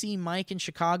flew to see Mike in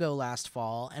Chicago last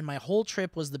fall, and my whole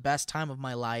trip was the best time of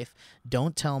my life.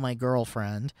 Don't tell my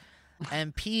girlfriend.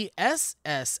 And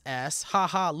PSSS,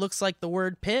 haha, looks like the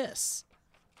word piss.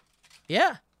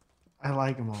 Yeah, I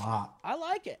like him a lot. I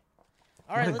like it.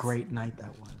 All What right, a great night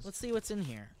that was. let's see what's in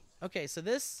here. Okay, so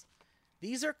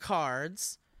these are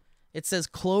cards. It says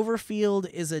Cloverfield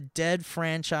is a dead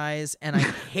franchise, and I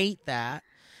hate that.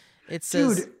 It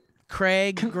says Dude,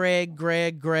 Greg,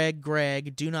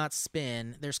 do not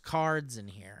spin. There's cards in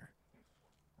here.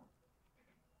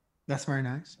 That's very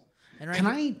nice. And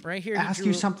Can here, ask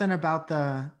you something about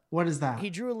what is that? He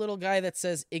drew a little guy that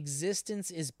says existence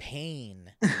is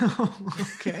pain.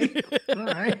 Okay. All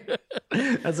right.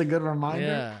 That's a good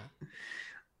reminder.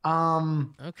 Yeah.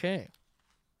 Okay.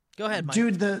 Go ahead, Mike.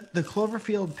 Dude, the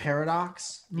Cloverfield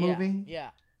Paradox movie. Yeah.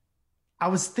 I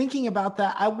was thinking about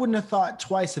that. I wouldn't have thought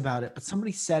twice about it, but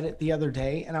somebody said it the other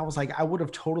day, and I was like, I would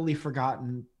have totally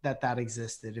forgotten that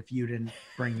existed if you didn't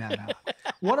bring that up.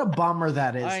 What a bummer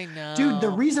that is. I know. Dude,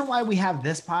 the reason why we have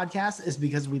this podcast is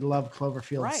because we love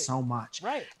Cloverfield so much.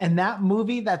 Right. And that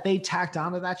movie that they tacked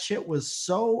onto that shit was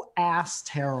so ass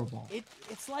terrible.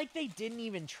 It's like they didn't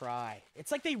even try.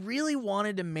 It's like they really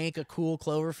wanted to make a cool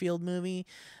Cloverfield movie,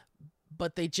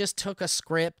 but they just took a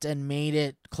script and made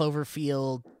it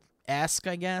Cloverfield-esque,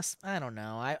 I guess. I don't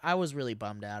know. I was really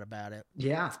bummed out about it.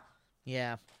 Yeah.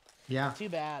 Yeah. Yeah. Too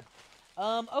bad.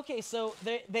 Okay, so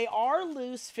they are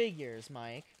loose figures,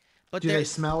 Mike. But Do they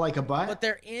smell like a butt? But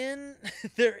they're in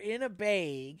they're in a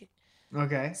bag.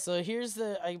 Okay. So here's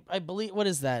I believe, what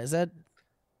is that? Is that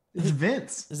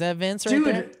Vince. Is that Vince right Dude,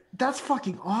 there? that's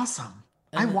fucking awesome.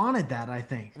 I wanted that, I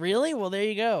think. Really? Well, there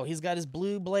you go. He's got his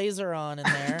blue blazer on in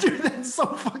there. Dude, that's so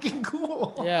fucking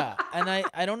cool. Yeah, and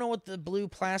I don't know what the blue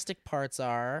plastic parts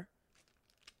are.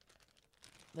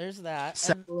 There's that.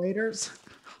 Separators?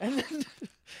 And then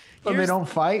So they don't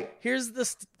fight? Here's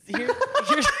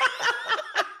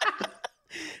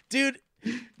dude,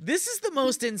 this is the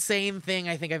most insane thing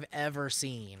I think I've ever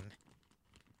seen.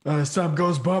 Some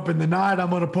goes bump in the night. I'm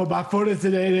going to put my foot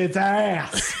into its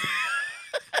ass.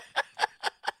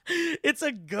 It's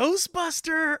a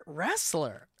Ghostbuster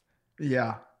wrestler.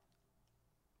 Yeah.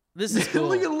 This is cool.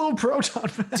 Look at a little proton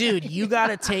pack. Dude, you got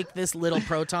to take this little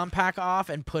proton pack off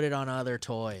and put it on other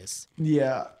toys.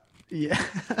 Yeah. Yeah.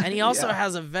 And he also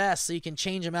has a vest, so you can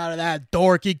change him out of that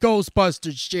dorky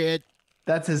Ghostbuster shit.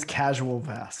 That's his casual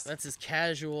vest. That's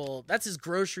his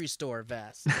grocery store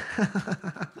vest.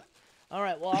 All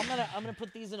right, well, I'm gonna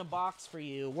put these in a box for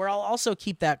you, where I'll also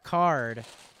keep that card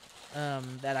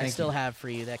that I still have for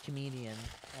you, that comedian.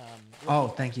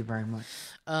 Thank you very much.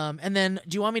 And then,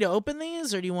 do you want me to open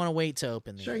these, or do you want to wait to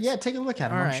open these? Sure, yeah, take a look at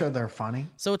them. All I'm right. sure they're funny.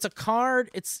 So it's a card.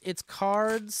 It's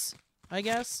cards, I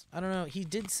guess. I don't know. He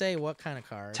did say what kind of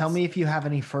cards. Tell me if you have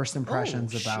any first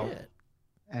impressions Oh, about shit.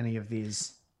 any of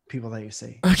these people that you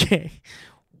see. Okay.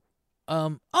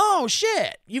 Oh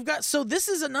shit! So this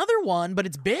is another one, but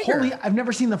it's bigger. Holy, I've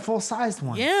never seen the full-sized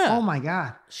one. Yeah. Oh my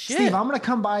God. Shit. Steve, I'm going to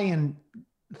come by and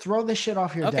throw this shit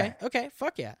off your deck. Okay,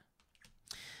 fuck yeah.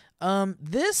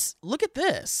 Look at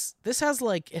this. This has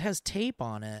it has tape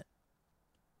on it,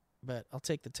 but I'll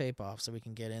take the tape off so we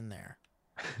can get in there.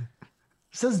 It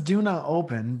says do not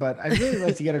open, but I'd really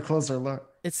like to get a closer look.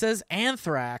 It says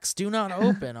Anthrax, do not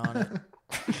open on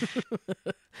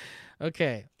it.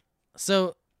 Okay,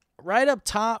 so right up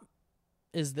top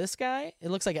is this guy. It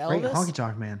looks like Great Elvis. Honky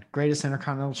Tonk Man, greatest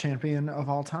intercontinental champion of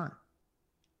all time.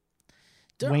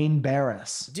 Do- Wayne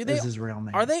Barris Do they- is his real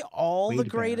name. Are they all the Wade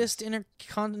greatest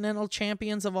intercontinental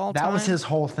champions of all time? That was his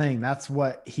whole thing. That's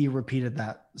what he repeated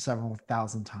that several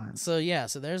thousand times. So yeah,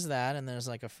 so there's that, and there's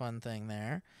a fun thing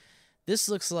there. This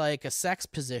looks like a sex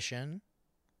position.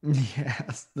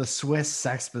 Yes, the Swiss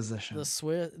sex position.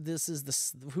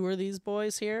 Who are these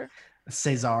boys here?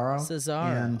 Cesaro.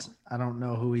 Cesaro. And I don't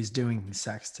know who he's doing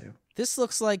sex to. This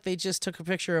looks like they just took a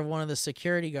picture of one of the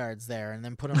security guards there and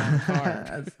then put him on a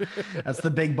card. That's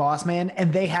the big boss man.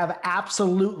 And they have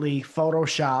absolutely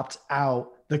photoshopped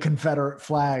out the Confederate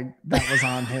flag that was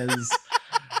on his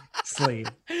sleeve.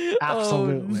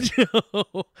 Absolutely. Oh,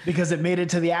 no. Because it made it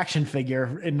to the action figure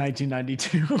in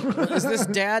 1992. Is this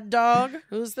Dad Dog?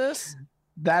 Who's this?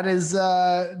 That is,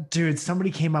 dude, somebody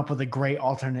came up with a great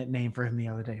alternate name for him the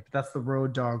other day, but that's the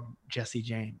Road Dog Jesse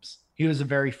James. He was a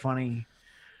very funny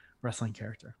wrestling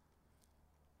character.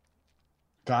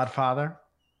 Godfather.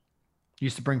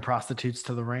 Used to bring prostitutes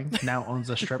to the ring. Now owns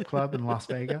a strip club in Las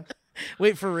Vegas.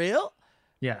 Wait, for real?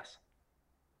 Yes.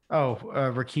 Oh,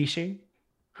 Rikishi,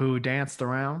 who danced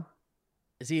around.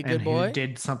 Is he a good and boy? who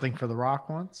did something for The Rock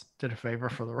once. Did a favor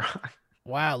for The Rock.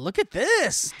 Wow, look at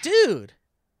this, dude.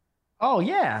 Oh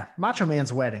yeah, Macho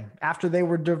Man's wedding after they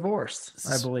were divorced,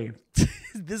 I believe.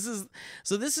 This is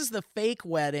the fake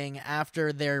wedding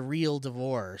after their real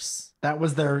divorce. That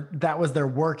was their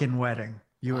working wedding,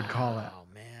 you would call it. Oh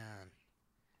man.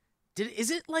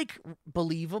 Is it like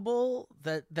believable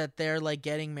that they're like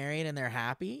getting married and they're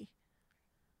happy?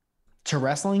 To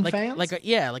wrestling fans?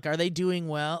 Like are they doing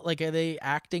well? Like are they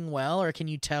acting well, or can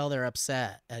you tell they're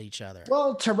upset at each other?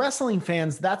 Well, to wrestling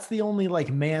fans, that's the only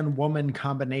like man-woman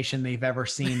combination they've ever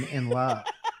seen in love.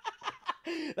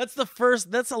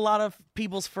 That's a lot of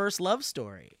people's first love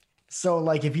story. So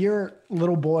like if you're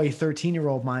little boy,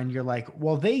 13-year-old mind, you're like,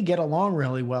 well, they get along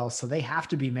really well, so they have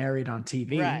to be married on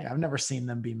TV. Right. I've never seen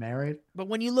them be married. But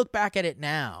when you look back at it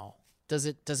now, does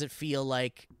it feel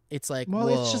like it's like, well,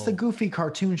 whoa. it's just a goofy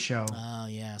cartoon show. Oh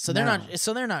yeah. So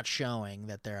they're not showing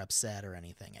that they're upset or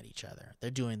anything at each other.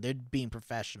 They're being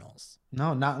professionals.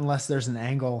 No, not unless there's an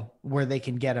angle where they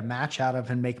can get a match out of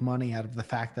and make money out of the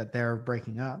fact that they're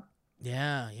breaking up.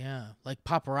 Yeah. Like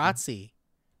paparazzi.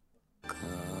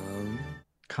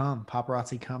 Come,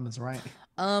 paparazzi come is right.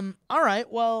 All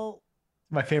right. Well,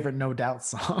 My favorite No Doubt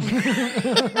song.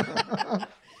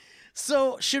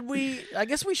 So I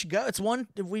guess we should go.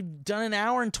 We've done an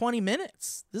hour and 20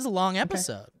 minutes. This is a long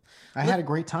episode. I had a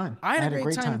great time. I had a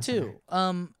great time too.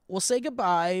 today. We'll say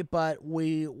goodbye, but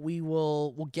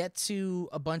we'll get to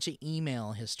a bunch of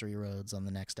email history roads on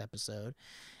the next episode.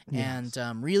 Yes. And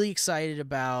I'm really excited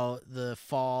about the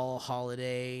fall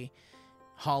holiday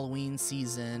Halloween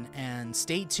season, and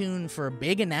stay tuned for a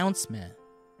big announcement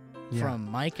from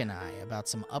Mike and I about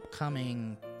some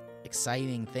upcoming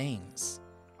exciting things.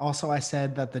 Also, I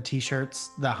said that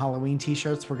the Halloween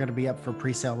t-shirts were going to be up for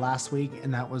pre-sale last week,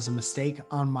 and that was a mistake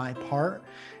on my part,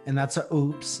 and that's a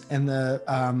oops. And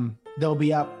they'll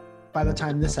be up by the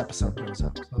time this episode goes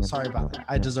up. So sorry about that.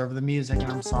 I deserve the music,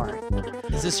 and I'm sorry.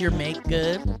 Is this your make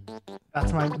good?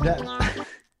 That's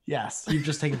yes, you've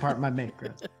just taken part in my make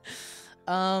good.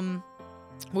 Well,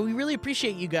 we really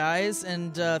appreciate you guys,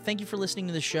 and thank you for listening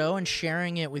to the show and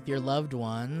sharing it with your loved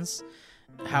ones.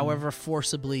 However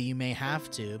forcibly you may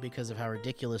have to because of how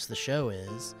ridiculous the show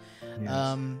is.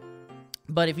 Yes.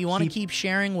 But if you want to keep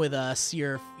sharing with us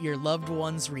your loved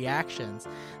ones' reactions,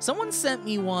 someone sent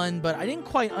me one, but I didn't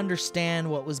quite understand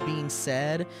what was being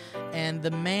said, and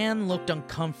the man looked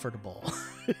uncomfortable.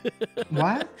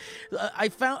 What? I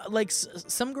found like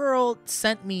some girl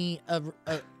sent me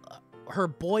her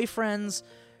boyfriend's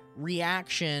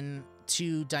reaction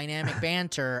to Dynamic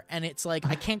Banter, and it's like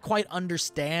I can't quite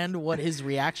understand what his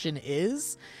reaction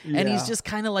is, and he's just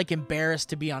kind of like embarrassed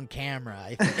to be on camera,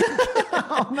 I think.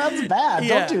 Oh, that's bad.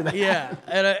 Don't do that. Yeah,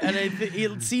 and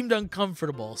it seemed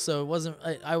uncomfortable, so it wasn't.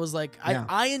 I was like,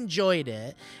 I enjoyed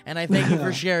it, and I thank you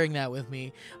for sharing that with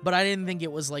me, but I didn't think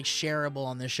it was like shareable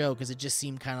on the show because it just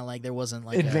seemed kind of like there wasn't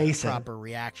like Invasive. a proper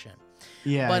reaction.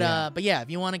 Yeah. But yeah, if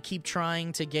you want to keep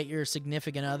trying to get your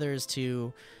significant others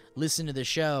to listen to the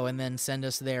show and then send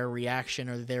us their reaction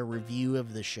or their review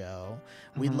of the show,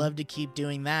 we'd love to keep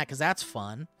doing that because that's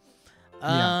fun.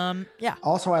 Yeah.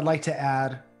 Also, I'd like to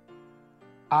add,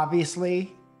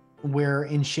 obviously, we're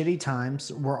in shitty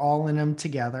times. We're all in them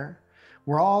together.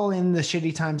 We're all in the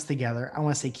shitty times together. I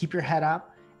want to say keep your head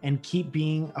up and keep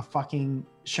being a fucking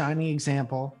shining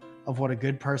example of what a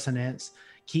good person is.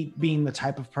 Keep being the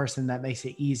type of person that makes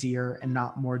it easier and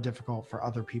not more difficult for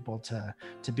other people to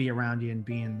be around you and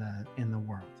be in the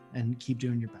world, and keep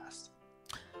doing your best.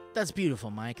 That's beautiful,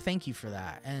 Mike. Thank you for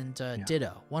that. And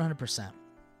ditto, 100%.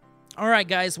 All right,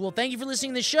 guys. Well, thank you for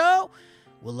listening to the show.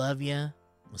 We'll love you.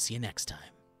 We'll see you next time.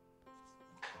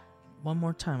 One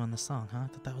more time on the song, huh? I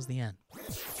thought that was the end.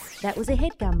 That was a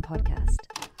HeadGum podcast.